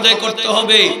হক আদায় করতে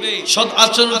হবে, সৎ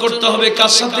আচরণ করতে হবে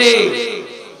কার সাথে?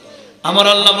 আমার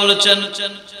আল্লাহ বলেছেন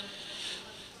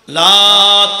লা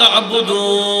তা'বুদু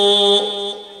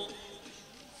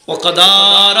ওয়া কাদা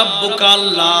রাব্বুকা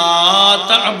আল্লা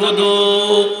তা'বুদু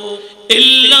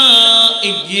ইল্লা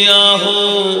ইয়্যাহু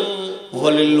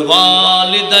ওয়ালিল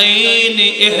ওয়ালিদাইনি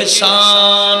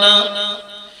ইহসানা।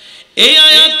 এই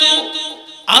আয়াত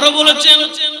আরো বলেছেন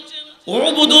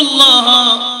উবুদুল্লাহ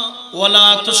ওয়া লা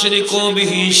তুশরিকু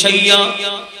বিহি শাইয়্যা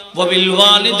ওয়া বিল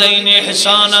ওয়ালিদাইনি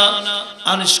ইহসানা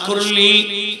আনশকুরলি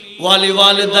ওয়া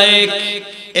লিওয়ালিদাইক।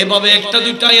 এভাবে একটা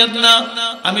দুইটা আয়াত না,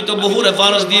 আমি তো বহু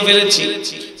রেফারেন্স দিয়ে ফেলেছি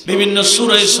বিভিন্ন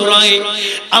সূরায়।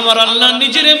 আমার আল্লাহ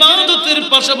নিজের ইবাদতের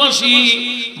পাশাপাশি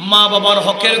মা বাবার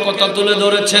হকের কথা তুলে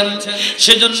ধরেছেন।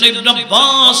 সেজন্য ইবনে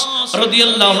আব্বাস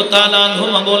রাদিয়াল্লাহু তাআলা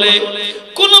আনহুমা বলে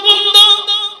কোন বান্দা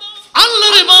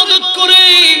আল্লাহর ইবাদত করে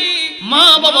মা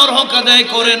বাবার হক আদায়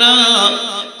করে না,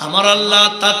 আমার আল্লাহ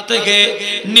তার থেকে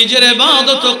নিজের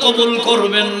ইবাদত কবুল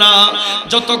করবেন না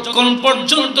যতক্ষণ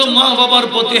পর্যন্ত মা বাবার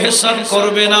প্রতি ইহসান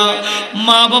করবে না,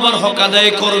 মা বাবার হক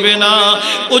আদায় করবে না।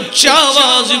 উচ্চ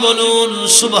আওয়াজে বলুন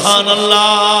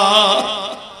সুবহানাল্লাহ।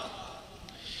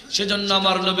 সেজন্য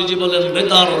আমার নবীজি বলেন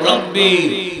রিদার রাব্বি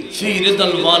ফি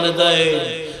রিদাল ওয়ালিদাইন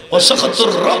ওয়া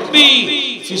সাখাতুর রাব্বি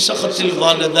ফি সাখাতিল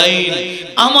ওয়ালিদাইন।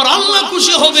 আমার আল্লাহ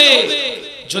খুশি হবে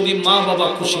যদি মা বাবা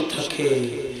খুশি থাকে,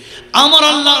 আমার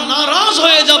আল্লাহ নারাজ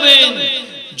হয়ে যাবেন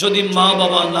যদি মা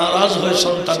বাবা নারাজ হয়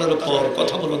সন্তানের উপর,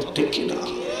 কথা বলুন ঠিক কিনা?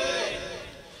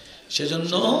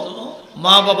 সেজন্য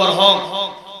মা বাবার হক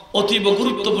অতীব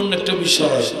গুরুত্বপূর্ণ একটা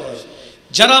বিষয়।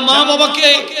 যারা মা বাবাকে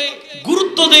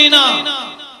গুরুত্ব দেয় না,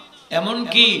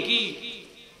 এমনকি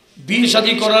বিয়ে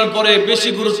শাদী করার পরে বেশি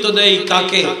গুরুত্ব দেয়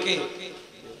কাকে?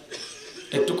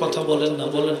 একটু কথা বলেন না,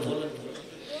 বলেন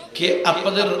কে?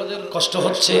 আপনাদের কষ্ট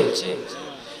হচ্ছে?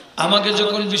 আমাকে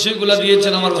যখন বিষয়গুলা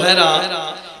দিয়েছেন আমার ভাইরা,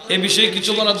 এই বিষয়ে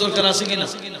কিছু বলার দরকার আছে কিনা?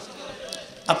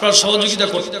 আপনার সহযোগিতা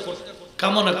করতে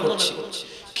কামনা করছি।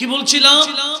 কি বলছিলাম?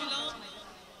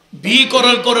 বিয়ে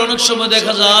করার পর অনেক সময়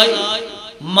দেখা যায়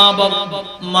মা বাবা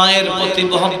মায়ের প্রতি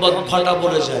মহব্বত ভাটা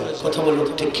পড়ে যায়, কথা বলুন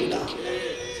ঠিক কিনা?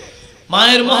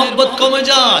 মায়ের মহব্বত কমে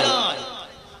যায়।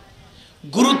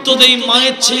 গুরুত্ব দেই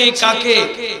মায়ের চেয়ে কাকে?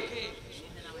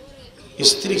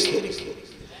 স্ত্রীকে।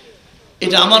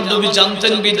 এটা আমার নবী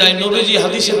জানতেন বিদায় নবীজি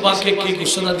হাদিসে পাকে কি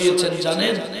ঘোষণা দিয়েছেন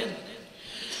জানেন?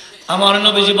 আমার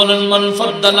নবীজি বলেন, মান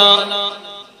ফাদ্দালা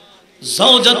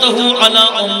যাওজাতাহু আলা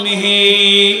উম্মিহি,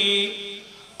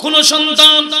 কোন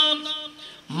সন্তান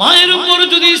মায়ের উপর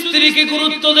যদি স্ত্রীকে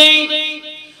গুরুত্ব দেয়,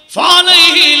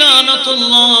 ফালাইহি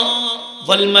লানাতুল্লাহ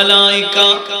ওয়াল মালায়েকা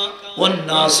ওয়ান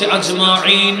নাস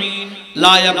আজমাইন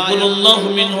লা ইয়াকবুলুল্লাহু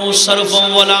মিনহু সারফান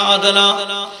ওয়ালা আদলা।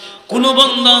 কোন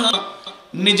বান্দা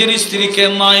নিজের স্ত্রীকে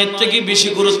মায়ের থেকে বেশি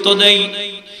গুরুত্ব দেয়,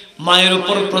 মায়ের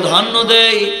উপর প্রাধান্য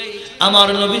দেয়, আমার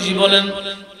নবীজি বলেন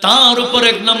তার উপর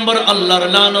 1 নম্বর আল্লাহর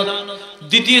লানত,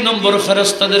 2 নম্বর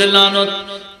ফেরেশতাদের লানত,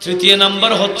 3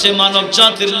 নম্বর হচ্ছে মানব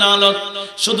জাতির লানত।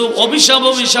 শুধু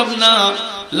অভিশাপ না,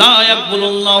 লা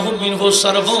ইয়াকবুলুল্লাহু মিনহু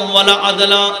সারফান ওয়ালা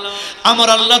আদলা, আমার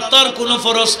আল্লাহ তার কোন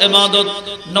ফরজ ইবাদত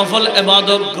নফল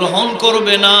ইবাদত গ্রহণ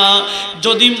করবে না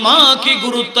যদি মাকে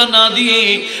গুরুত্ব না দিয়ে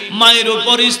মায়ের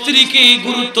উপর স্ত্রীকে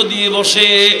গুরুত্ব দিয়ে বসে।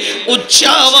 উচ্চ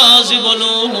আওয়াজে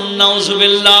বলুন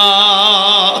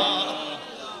নাউজুবিল্লাহ।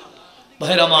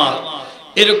 ভাইরা আমার,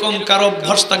 এরকম কারো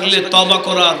অভ্যাস থাকলে তওবা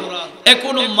করার,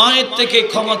 এখনো মায়ের থেকে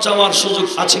ক্ষমা চাওয়ার সুযোগ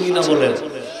আছে কিনা বলেন?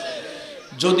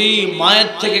 যদি মায়ের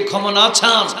থেকে ক্ষমা না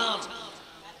চান,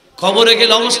 কবরে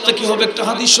গেলে অবস্থা কি হবে একটা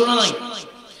হাদিস শোনাই।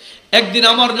 একদিন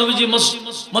আমার নবীজি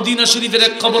মদিনা শরীফের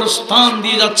এক কবরস্থান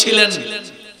দিয়ে যাচ্ছিলেন,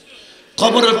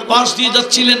 কবরের পাশ দিয়ে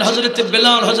যাচ্ছিলেন। হযরতে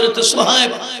বেলাল, হযরতে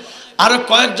সুহাইব আর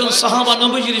কয়েকজন সাহাবা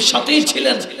নবীজির সাথেই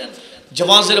ছিলেন।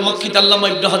 জাওয়াজের মক্কি আল্লামা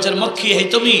ইবনে হাজার মক্কি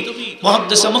হেতমি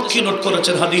মুহাদ্দিস মক্কি নোট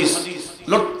করেছেন হাদিস।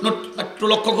 একটু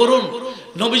লক্ষ্য করুন,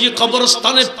 নবীজি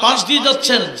কবরস্থানের পাশ দিয়ে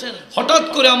যাচ্ছেন, হঠাৎ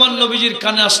করে আমার নবীজির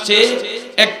কানে আসছে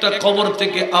একটা কবর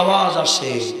থেকে আওয়াজ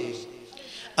আসে।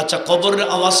 আচ্ছা, কবরের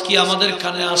আওয়াজ কি আমাদের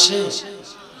কানে আসে?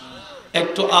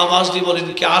 একটু আওয়াজ দিয়ে বলেন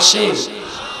কি আসে?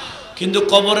 কিন্তু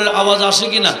কবরের আওয়াজ আসে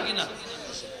কিনা?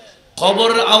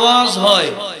 কবরের আওয়াজ হয়,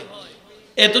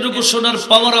 এতটুকু শোনার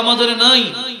পাওয়ার আমাদের নাই।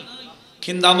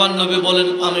 কিন্তু আমার নবী বলেন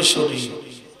আমি শুনি।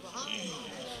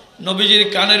 নবীজির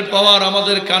কানের পাওয়ার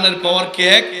আমাদের কানের পাওয়ার কি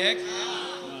এক?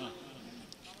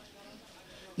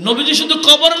 নবীজি শুধু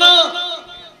কবর না,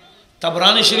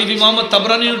 তাবরানী শরীফ ইমাম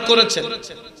তাবরানী নোট করেছেন।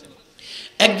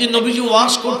 একদিন নবীজি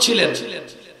ওয়াজ করছিলেন,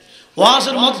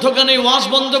 ওয়াজের মধ্যখানে ওয়াজ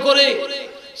বন্ধ করে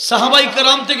সাহাবাই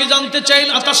কেরাম থেকে জানতে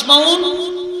চাইলেন আতাসমাউন,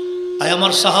 আয়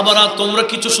আমার সাহাবারা তোমরা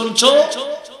কিছু শুনছো?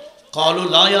 ক্বালু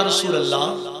লা ইয়া রাসূলুল্লাহ,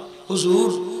 হুজুর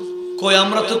কই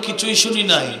আমরা তো কিছুই শুনি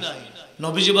নাই।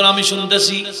 নবীজি বলেন আমি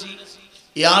শুনতেছি।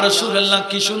 ইয়া রাসূলুল্লাহ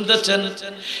কি শুনতেছেন?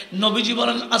 নবীজি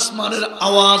বলেন আসমানের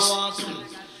আওয়াজ,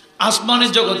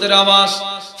 আসমানের জগতের আওয়াজ,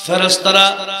 ফেরেশতারা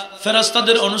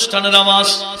ফেরেশতাদের অনুষ্ঠানের আওয়াজ,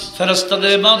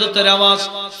 ফেরেশতাদের ইবাদতের আওয়াজ,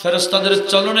 ফেরেশতাদের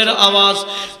চলনের আওয়াজ,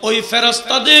 ওই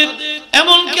ফেরেশতাদের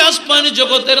এমনকি আসমানি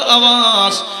জগতের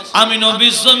আওয়াজ আমি নবী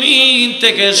জমিন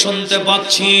থেকে শুনতে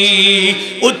পাচ্ছি।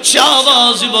 উচ্চ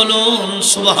আওয়াজে বলুন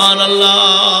সুবহানাল্লাহ।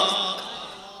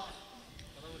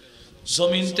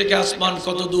 জমিন থেকে আসমান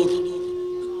কত দূর?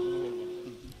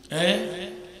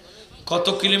 কত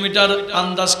কিলোমিটার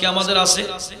আন্দাজ কি আমাদের আছে?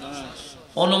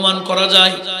 অনুমান করা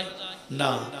যায়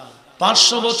না।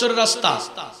 500 বছরের রাস্তা।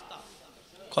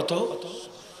 কত?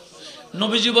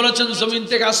 নবীজি বলেছেন জমিন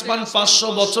থেকে আসমান 500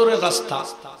 বছরের রাস্তা।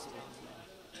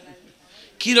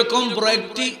 কি রকম বড়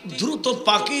একটি দ্রুত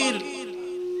পাখির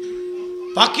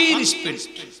স্পিড,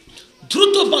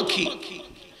 দ্রুত পাখি,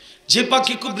 যে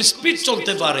পাখি খুব স্পিড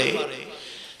চলতে পারে,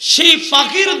 সেই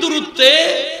পাখির দূরত্বে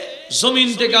জমিন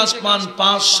থেকে আসমান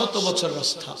 500 বছর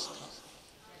রাস্তা।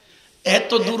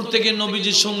 এত দূর থেকে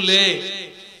নবীজি শুনলে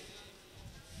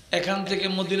এখান থেকে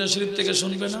মদিনা শরীফ থেকে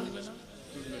শুনবে না?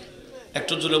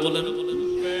 একটু জোরে বলেন,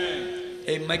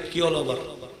 এই মাইক কি হলো আবার?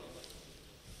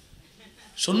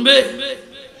 শুনবে?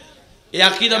 এই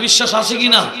আকীদা বিশ্বাস আছে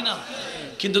কিনা?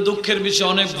 কিন্তু দুঃখের বিষয়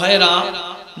অনেক ভাইয়েরা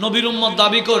নবীর উম্মত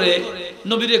দাবি করে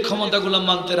নবীর ক্ষমতাগুলো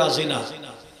মানতে রাজি না।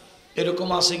 এরকম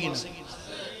আছে কিনা?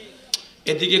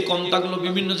 এদিকে কন্টাক্টগুলো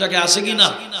বিভিন্ন জায়গায় আছে কিনা?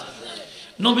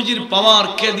 নবীজির পাওয়ার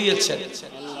কে দিয়েছেন?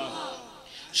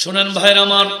 শুনেন ভাইরা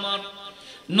আমার,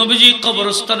 নবীজি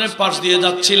কবরস্থানের পাশ দিয়ে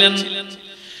যাচ্ছিলেন,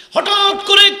 হঠাৎ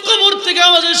করে কবর থেকে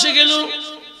আওয়াজ এসে গেল,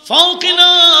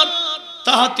 ফাওকিনার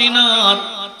তাহাতিনার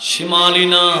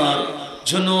শিমালিনার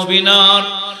জুনুবিনার।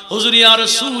 হুজুর ইয়া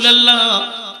রাসূলুল্লাহ,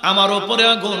 আমার উপরে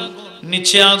আগুন,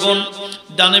 নিচে আগুন,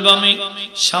 ডানে বামে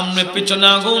সামনে পিছনে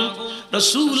আগুন।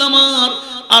 রাসূল আমার,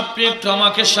 আপনি একটু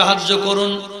আমাকে সাহায্য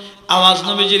করুন। আওয়াজ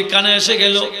নবীজির কানে এসে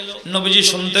গেল, নবীজি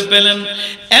শুনতে পেলেন।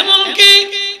 এমনকি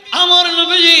আমার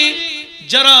নবীজি,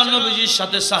 যারা নবীজির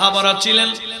সাথে সাহাবারা ছিলেন,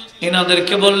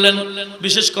 এনাদেরকে বললেন,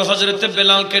 বিশেষ করে হযরতে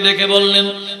বেলালকে ডেকে বললেন,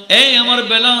 এই আমার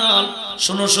বেলাল,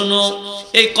 শুনো শুনো,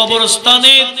 এই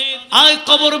কবরস্থানে আয়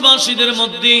কবরবাসীদের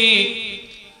মধ্যে,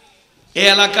 এই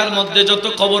এলাকার মধ্যে যত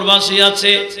কবরবাসী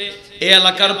আছে, এই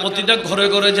এলাকার প্রতিটা ঘরে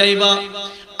ঘরে যাইবা,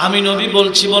 আমি নবী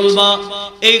বলছি বলবা,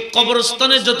 এই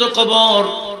কবরস্থানে যত কবর,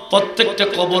 প্রত্যেকটা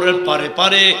কবরের পারে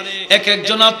পারে এক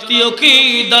একজন আত্মীয়কে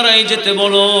দাঁড়াই যেতে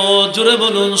বলো। জোরে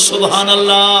বলুন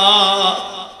সুবহানাল্লাহ।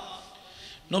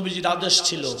 নবীজির আদেশ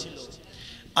ছিল।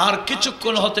 আর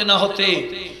কিছুক্ষণ হতে না হতে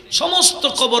সমস্ত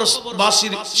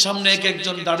কবরবাসীর সামনে এক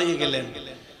একজন দাঁড়িয়ে গেলেন।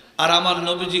 আর আমার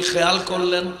নবীজি খেয়াল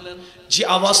করলেন যে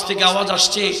আওয়াজ থেকে আওয়াজ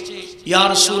আসছে, ইয়া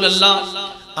রাসূলুল্লাহ,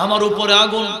 আমার উপরে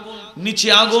আগুন, নিচে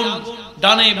আগুন,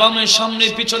 ডানে বামে সামনে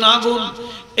পিছনে আগুন।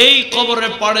 এই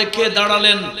কবরের পাড়ে কে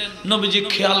দাঁড়ালেন? নবীজি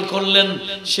খেয়াল করলেন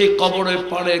সেই কবরের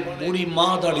পাড়ে এক বুড়ি মা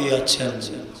দাঁড়িয়ে আছেন।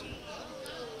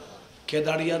 কে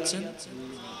দাঁড়িয়ে আছেন?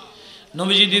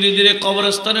 নবীজি ধীরে ধীরে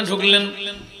কবরস্থানে ঢুকলেন,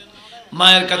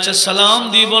 মায়ের কাছে সালাম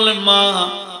দিয়ে বললেন, মা,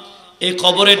 এই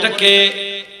কবর এটা কে?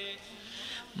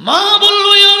 মা বলল,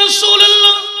 ইয়া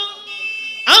রাসূলুল্লাহ,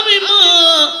 আমি মা,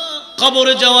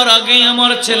 কবরে যাওয়ার আগেই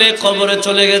আমার ছেলে কবরে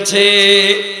চলে গেছে।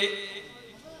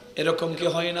 এরকম কি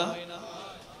হয় না?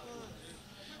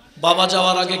 বাবা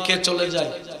যাওয়ার আগে কে চলে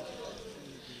যায়?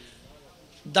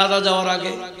 দাদা যাওয়ার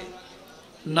আগে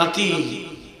নাতি।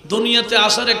 দুনিয়াতে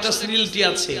আসার একটা সিরিয়ালটি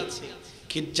আছে,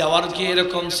 কি যাওয়ার কি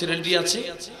এরকম সিরিয়ালটি আছে?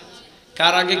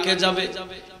 কার আগে কে যাবে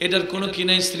এটার কোনো কি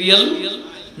নাই, সিরিয়াল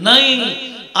নাই।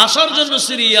 আসার জন্য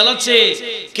সিরিয়াল আছে।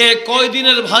 কে কয়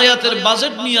দিনের হায়াতের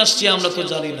বাজেট নিয়ে আসছে আমরা তো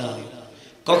জানি না।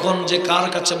 কখন যে কার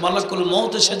কাছে মালাকুল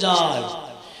মউত এসে যায়,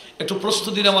 একটু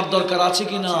প্রস্তুতি নেওয়ার দরকার আছে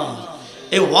কিনা।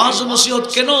 এই ওয়াজ নসিহত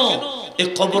কেন? এই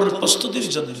কবরের প্রস্তুতির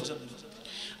জন্য।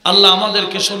 আল্লাহ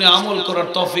আমাদেরকে শুনে আমল করার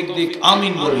তৌফিক দিক,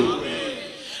 আমিন বলি।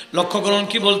 লক্ষ্য করুন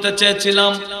কি বলতে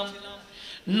চেয়েছিলাম।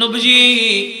 নবীজি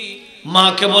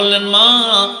মাকে বললেন, মা,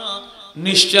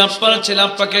 নিশ্চয় আপনার ছেলে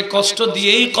আপনাকে কষ্ট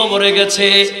দিয়েই কবরে গেছে,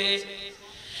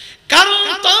 কারণ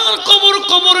তার কবর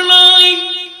কবর নাই,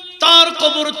 তার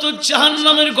কবর তো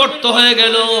জাহান্নামের গর্ত হয়ে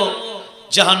গেল,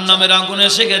 জাহান্নামের আগুন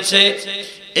এসে গেছে।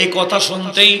 এই কথা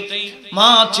শুনতেই মা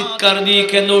চিৎকার দিয়ে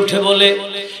কেঁদে উঠে বলে,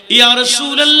 ইয়া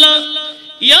রাসূলুল্লাহ,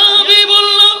 ইয়া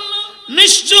হাবিবাল্লাহ,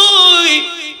 নিশ্চয়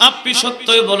আপনি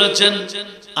সত্যই বলেছেন,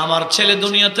 আমার ছেলে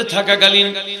দুনিয়াতে থাকাকালীন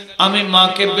আমি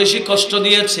মাকে বেশি কষ্ট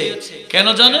দিয়েছে। কেন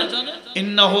জানেন?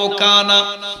 ইন্নাহু কানা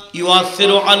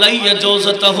ইউআসিরু আলাইয়া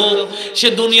জাওজাতাহু, সে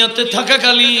দুনিয়াতে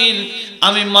থাকাকালীন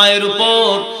আমি মায়ের উপর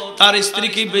তার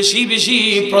স্ত্রীকে বেশি বেশি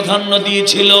প্রাধান্য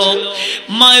দিয়েছিল।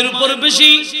 মায়ের উপর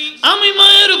বেশি, আমি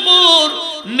মায়ের উপর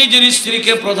নিজের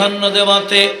স্ত্রীকে প্রাধান্য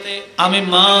দেওয়াতে আমি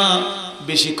মা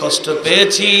বেশি কষ্ট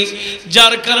পেয়েছি,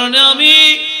 যার কারণে আমি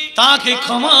তাকে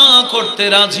ক্ষমা করতে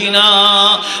রাজি না।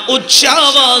 উচ্চ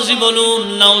আওয়াজে বলুন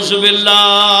নাউজুবিল্লাহ।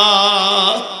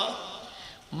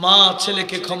 মা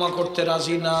ছেলেকে ক্ষমা করতে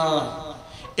রাজি না,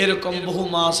 এরকম বহু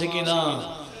মা আছে কিনা?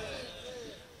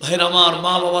 ভাইরা আমার,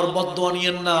 মা বাবার বদদোয়া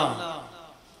নিয়েন না।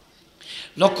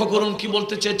 লক্ষ্য করুন কি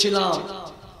বলতে চেয়েছিলাম।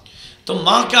 তো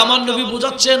মাকে আমার নবী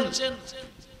বোঝাচ্ছেন,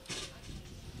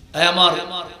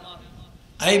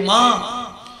 এই মা,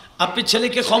 আপনি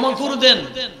ছেলেকে ক্ষমা করে দেন,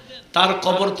 তার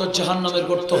কবর তো জাহান্নামের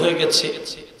গর্ত হয়ে গেছে,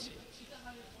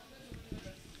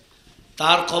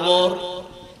 তার কবর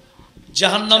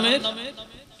জাহান্নামের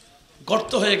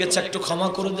গর্ত হয়ে গেছে, একটু ক্ষমা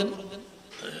করে দেন।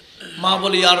 মা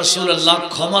বলি, ইয়া রাসূলুল্লাহ,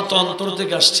 ক্ষমা তো অন্তর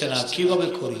থেকে আসছে না, কিভাবে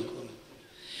করি?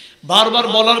 বারবার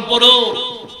বলার পরও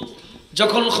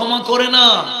যখন ক্ষমা করে না,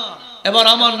 এবার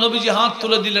আমার নবীজি হাত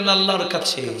তুলে দিলেন আল্লাহর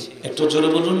কাছে। একটু জোরে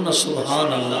বলুন না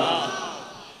সুবহানাল্লাহ।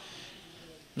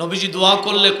 নবীজি দোয়া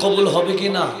করলে কবুল হবে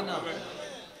কিনা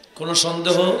কোনো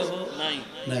সন্দেহ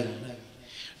নাই।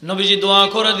 নবীজি দোয়া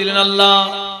করে দিলেন, আল্লাহ,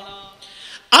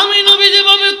 আমি নবী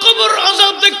যেভাবে কবর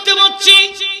আযাব দেখতে পাচ্ছি,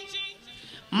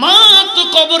 মা তো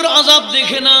কবর আযাব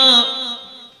দেখে না,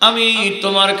 আমি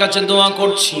তোমার কাছে দোয়া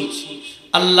করছি,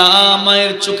 আল্লাহ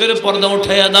মায়ের চোখের পর্দা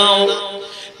উঠাইয়া দাও,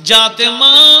 যাতে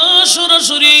মা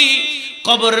সরাসরি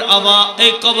কবর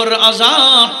এই কবর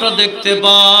আযাবটা দেখতে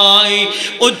পাই।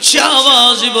 উচ্চ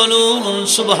আওয়াজে বলুন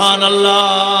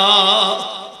সুবহানাল্লাহ।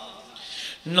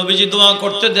 নবীজি দোয়া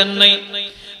করতে দেন নাই।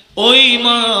 ওই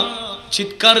মা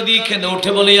চিৎকার দিয়ে কেঁদে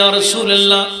উঠে বলে, ইয়া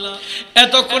রাসূলুল্লাহ,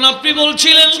 এতক্ষণ আপনি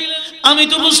বলছিলেন, আমি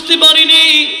তো বুঝতে পারিনি।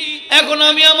 এখন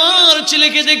আমি আমার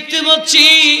ছেলেকে দেখতে পাচ্ছি।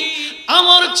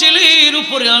 আমার ছেলের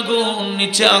উপরে আগুন,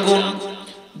 নিচে আগুন,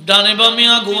 ডানে বামে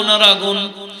আগুন আর আগুন।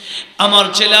 আমার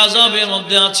ছেলে আযাবের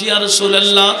মধ্যে আছে ইয়া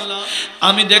রাসূলুল্লাহ।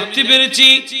 আমি দেখতে পেরেছি,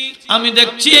 আমি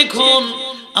দেখছি এখন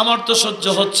আমার তো সহ্য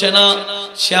হচ্ছে না।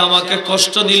 সে আমাকে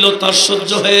কষ্ট দিল, তার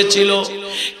সহ্য হয়েছিল,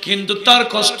 কিন্তু তার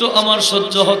কষ্ট আমার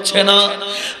সহ্য হচ্ছে না।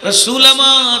 রাসূল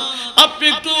আমার, আপনি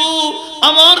একটু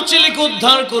আমার ছেলেকে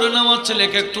উদ্ধার করেন, আমার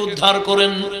ছেলেকে একটু উদ্ধার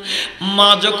করেন। মা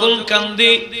যখন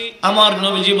কান্দে, আমার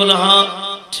নবীজি বলে, হ্যাঁ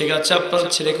ঠিক আছে, আপনার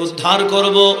ছেলেকে উদ্ধার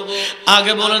করব।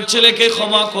 আগে বলেন ছেলেকে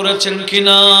ক্ষমা করেছেন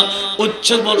কিনা? উচ্চ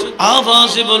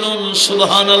আওয়াজে বলুন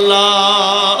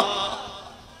সুবহানাল্লাহ।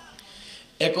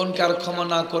 এখন কার ক্ষমা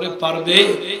না করে পারবে?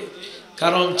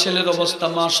 কারণ ছেলের অবস্থা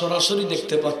মা সরাসরি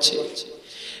দেখতে পাচ্ছে।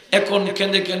 এখন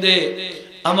কেঁদে কেঁদে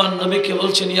আমার নবীকে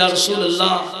বলছেন, ইয়া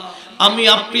রাসূলুল্লাহ, আমি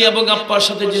আপনি এবং আপনার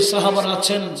সাথে যে সাহাবারা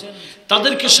আছেন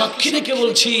তাদেরকে সাক্ষী রেখে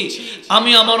বলছি,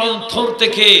 আমি আমার অন্তর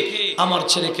থেকে আমার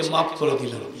ছেলেকে মাফ করে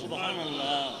দিলাম।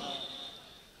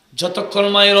 যতক্ষণ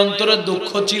মায়ের অন্তরে দুঃখ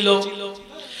ছিল,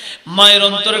 মায়ের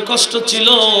অন্তরে কষ্ট ছিল,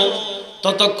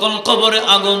 ততক্ষণ কবরে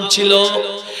আগুন ছিল।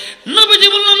 নবীজি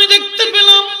বললেন, আমি দেখতে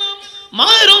পেলাম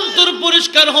মায়ের অন্তর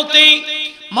পরিষ্কার হতেই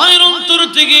মায়ের অন্তর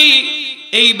থেকে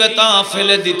এই ব্যথা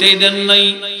ফেলে দিতেই দেন নাই।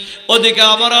 ওদিকে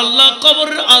আমার আল্লাহ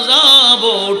কবরের আযাব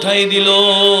উঠাই দিল।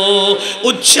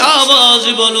 উচ্চ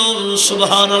আওয়াজে বলুন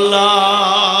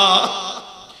সুবহানাল্লাহ।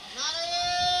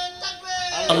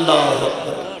 আল্লাহু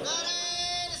আকবার।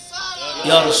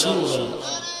 ইয়া রাসূলুল্লাহ,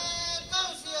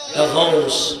 ইয়া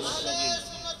গাউস,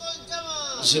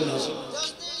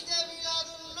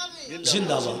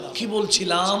 জিন্দাবাদ। কি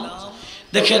বলছিলাম?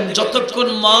 দেখেন, যতক্ষণ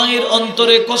মায়ের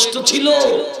অন্তরে কষ্ট ছিল,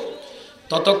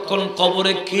 ততক্ষণ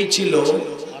কবরে কি ছিল?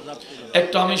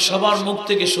 একটু আমি সবার মুখ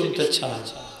থেকে শুনতে চাই,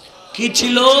 কি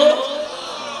ছিল?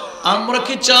 আমরা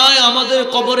কি চাই আমাদের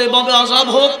কবরে এভাবে আযাব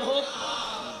হোক?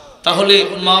 তাহলে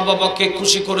মা বাবাকে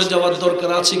খুশি করে যাওয়ার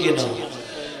দরকার আছে কিনা?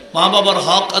 মা বাবার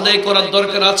হক আদায় করার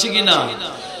দরকার আছে কিনা?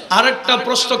 আরেকটা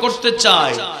প্রশ্ন করতে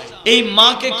চাই, এই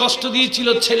মাকে কষ্ট দিয়েছিল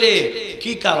ছেলে,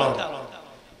 কি কারণ?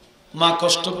 মা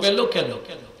কষ্ট পেল কেন?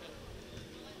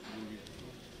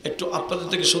 একটু আপনাদের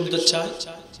থেকে শুনতে চাই।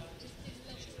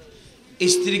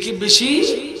 স্ত্রীকে বেশি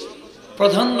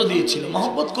প্রাধান্য দিয়েছিল।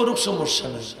 মহব্বত করুক, সমস্যা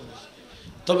নেই,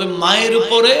 তবে মায়ের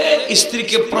উপরে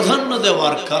স্ত্রীকে প্রাধান্য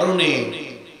দেওয়ার কারণে,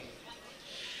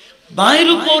 মায়ের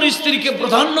উপর স্ত্রীকে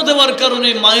প্রাধান্য দেওয়ার কারণে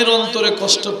মায়ের অন্তরে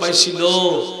কষ্ট পাইছিল,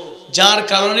 যার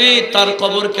কারণে তার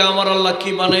কবরকে আমার আল্লাহ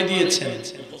কি বানাই দিয়েছেন?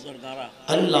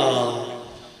 আল্লাহ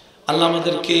আল্লাহ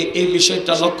আমাদেরকে এই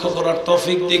বিষয়টা লক্ষ্য করার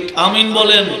তৌফিক দিক, আমিন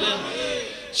বলেন।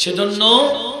 সেজন্য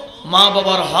মা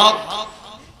বাবার হক,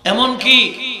 এমনকি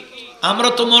আমরা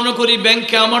তো মনে করি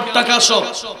ব্যাংকে আমার টাকা সব,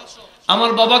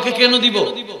 আমার বাবাকে কেন দিব?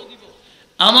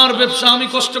 আমার ব্যবসা আমি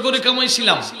কষ্ট করে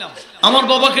কামাইছিলাম, আমার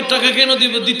বাবাকে টাকা কেন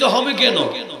দিব? দিতে হবে কেন?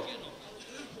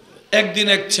 একদিন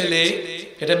এক ছেলে,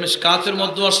 এটা মিশকাতের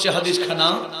মধ্যে আসছে হাদিস খানা,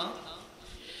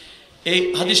 এই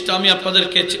হাদিসটা আমি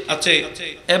আপনাদেরকে আছে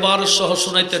এবার সহ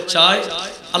শোনাইতে চাই।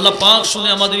 আল্লাহ পাক শুনে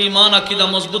আমাদের ঈমান আকীদা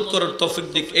মজবুত করার তৌফিক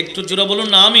দিক। একটু জোরে বলুন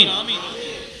না আমিন।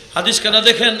 হাদিস খানা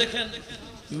দেখেন,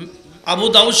 আবু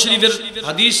দাউদ শরীফের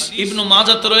হাদিস, ইবনু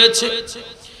মাজাতে রয়েছে,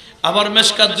 আবার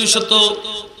মিশকাত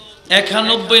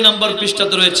 291 নম্বর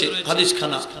পৃষ্ঠাতে রয়েছে হাদিস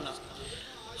খানা।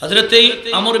 হযরতে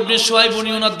আমর ইবনে শুআইব উনি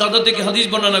ওনার দাদা থেকে হাদিস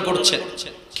বর্ণনা করছেন,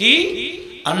 কি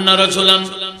আন্না রাজুলান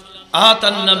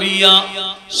আতান নবিয়্যা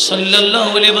সাল্লাল্লাহু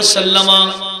আলাইহি ওয়াসাল্লাম,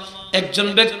 একজন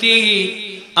ব্যক্তি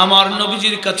আমার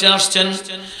নবীজির কাছে আসছেন,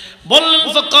 বললেন,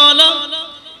 ফাকালা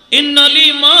ইন্না লি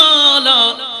মালা,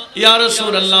 ইয়া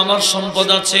রাসূলুল্লাহ, আমার সম্পদ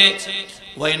আছে,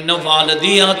 ওয়া ইন্না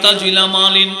ওয়ালাদি ইয়াতাজু ইলা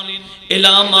মালিন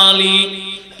ইলা মালি,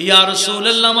 ইয়া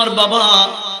রাসূলুল্লাহ, আমার বাবা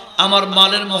আমার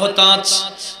মালের মুহতাজ,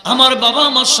 আমার বাবা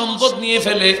আমার সম্পদ নিয়ে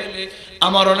ফেলে,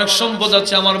 আমার অনেক সম্পদ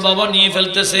আছে, আমার বাবা নিয়ে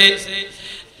ফেলতেছে,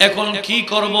 এখন কি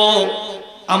করব?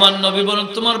 আমার নবী বলেন,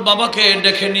 তোমার বাবাকে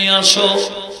ডেকে নিয়ে আসো।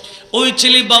 ওই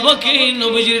ছেলে বাবাকে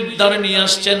নবীজির দ্বারে নিয়ে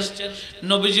আসছেন।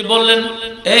 নবীজি বললেন,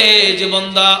 এই যে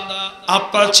বান্দা,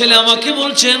 আপনার ছেলে আমাকে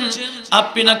বলছেন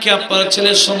আপনি নাকি আপনার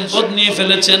ছেলের সম্পদ নিয়ে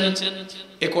ফেলেছেন।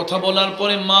 এ কথা বলার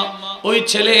পরে মা ওই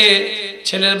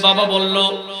ছেলের বাবা বলল,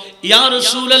 ইয়া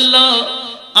রাসূলুল্লাহ,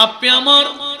 আপনি আমার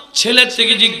ছেলের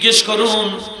থেকে জিজ্ঞেস করুন,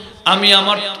 আমি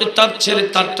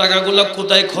তার টাকাগুলো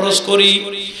কোথায় খরচ করি।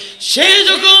 সে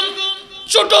যখন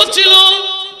ছোট ছিল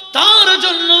তার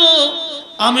জন্য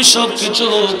আমি সবকিছু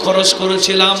খরচ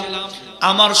করেছিলাম,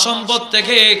 আমার সম্পদ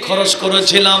থেকে খরচ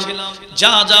করেছিলাম,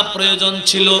 যা যা প্রয়োজন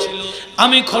ছিল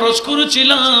আমি খরচ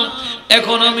করেছিলাম।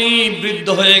 এখন আমি বৃদ্ধ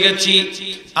হয়ে গেছি,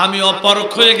 আমি অপারগ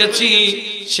হয়ে গেছি,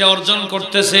 সে অর্জন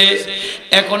করতেছে।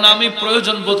 এখন আমি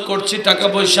প্রয়োজন বোধ করছি টাকা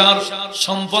পয়সার,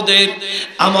 সম্পদের।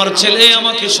 আমার ছেলে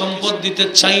আমাকে সম্পদ দিতে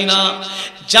চাই না,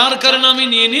 যার কারণে আমি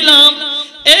নিয়ে নিলাম।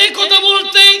 এই কথা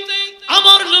বলতে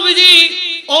আমার নবীজি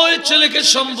ওই ছেলেকে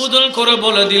সম্বোধন করে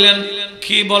বলে দিলেন,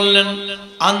 কি বললেন?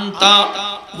 আনতা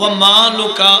ওয়া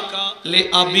মালুকা লি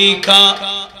আবিকা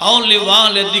আও লি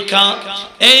ওয়ালিদিকা।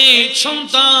 এই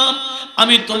সন্তান,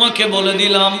 আমি তোমাকে বলে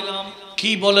দিলাম।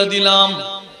 কি বলে দিলাম?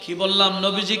 কি বললাম?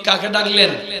 নবীজি কাকে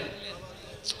ডাকলেন?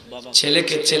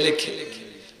 ছেলেকে। ছেলেকে।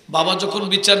 বাবা যখন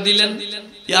বিচার দিলেন,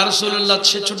 ইয়া রাসূলুল্লাহ,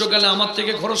 সে ছোটকালে আমার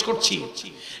থেকে খরচ করছি,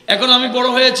 এখন আমি বড়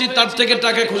হয়েছি, তার থেকে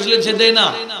টাকা খুঁজলে সে দেয় না,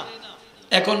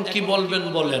 এখন কি বলবেন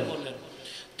বলেন?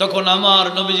 তখন আমার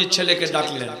নবীজি ছেলেকে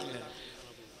ডাকলেন।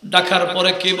 ডাকার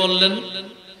পরে কি বললেন?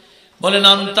 বলেন,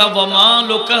 আনতা ওয়া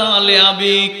মালুকা লি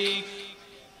আবিক।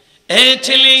 এ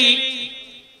ছেলে,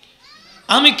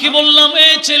 আমি কি বললাম? এ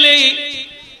ছেলে,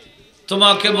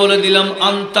 তোমাকে বলে দিলাম,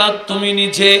 আনতা, তুমি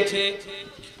নিজে,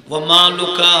 ওয়া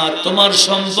মালুকা, তোমার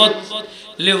সম্পদ,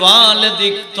 লি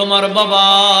ওয়ালিদিক, তোমার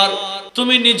বাবার,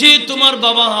 তুমি নিজে তোমার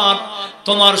বাবার,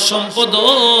 তোমার সম্পদ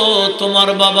তোমার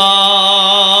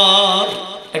বাবার।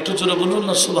 একটু জোরে বলুন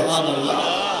না সুবহানাল্লাহ।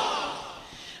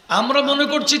 আমরা মনে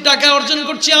করছি টাকা অর্জন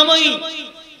করছি আমি,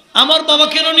 আমার বাবা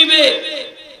কেন নিবে?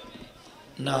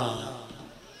 না,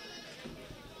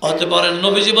 হতে পারে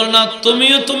নবীজি বলেন না,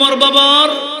 তুমিও তোমার বাবার,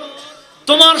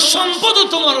 তোমার সম্পদও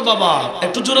তোমার বাবার।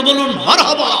 একটু জোরে বলুন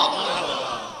মারহাবা।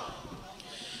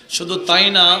 শুধু তাই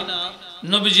না,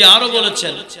 নবীজি আরো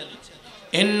বলেছেন,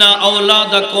 ইন্না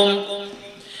আওলাদাকুম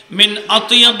মিন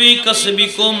আতিয়াবি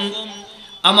কাসবিকুম।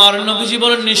 আমার নবীজি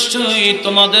বলেন, নিশ্চয়ই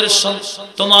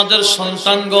তোমাদের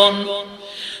সন্তানগণ,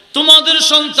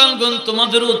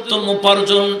 তোমাদের উত্তম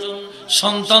উপার্জন।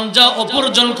 সন্তান যা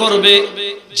উপার্জন করবে,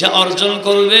 যা অর্জন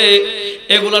করবে,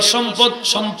 এগুলা সম্পদ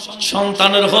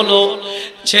সন্তানের হলো,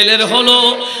 ছেলের হলো।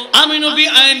 আমি নবী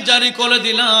আইন জারি করে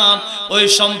দিলাম, ওই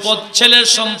সম্পদ, ছেলের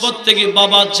সম্পদ থেকে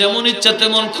বাবা যেমন ইচ্ছা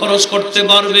তেমন খরচ করতে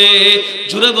পারবে।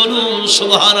 জুড়ে বলুন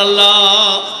সুবহানাল্লাহ।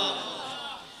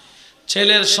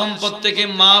 ছেলের সম্পদ থেকে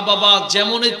মা বাবা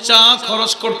যেমন ইচ্ছা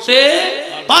খরচ করতে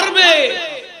পারবে,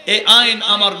 এই আইন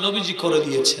আমার নবীজি করে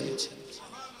দিয়েছেন।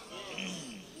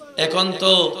 এখন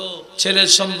তো ছেলের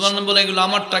সম্পদ বলে, এগুলো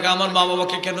আমার টাকা, আমার মা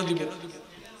বাবাকে কেন দিবে?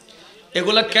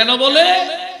 এগুলা কেন বলে?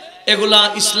 এগুলা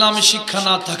ইসলামী শিক্ষা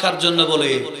না থাকার জন্য বলে।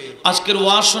 আজকের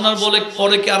ওয়াজ শোনার বলে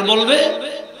পরে কি আর বলবে?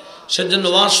 সেজন্য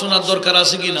ওয়াজ শোনার দরকার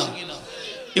আছে কিনা?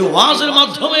 এই ওয়াজের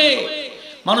মাধ্যমে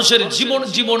মানুষের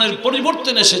জীবনের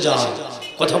পরিবর্তন এসে যায়।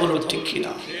 কথা বলুন ঠিক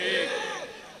কিনা?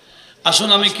 আসুন,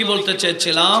 আমি কি বলতে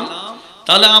চাইছিলাম,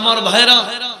 তাহলে আমার ভাইরা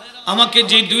আমাকে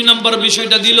যে 2 নম্বর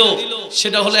বিষয়টা দিল,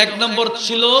 সেটা হলো 1 নম্বর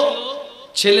ছিল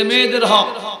ছেলে মেয়েদের হক,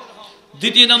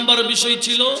 2 নম্বর বিষয়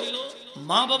ছিল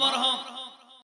মা বাবার হক।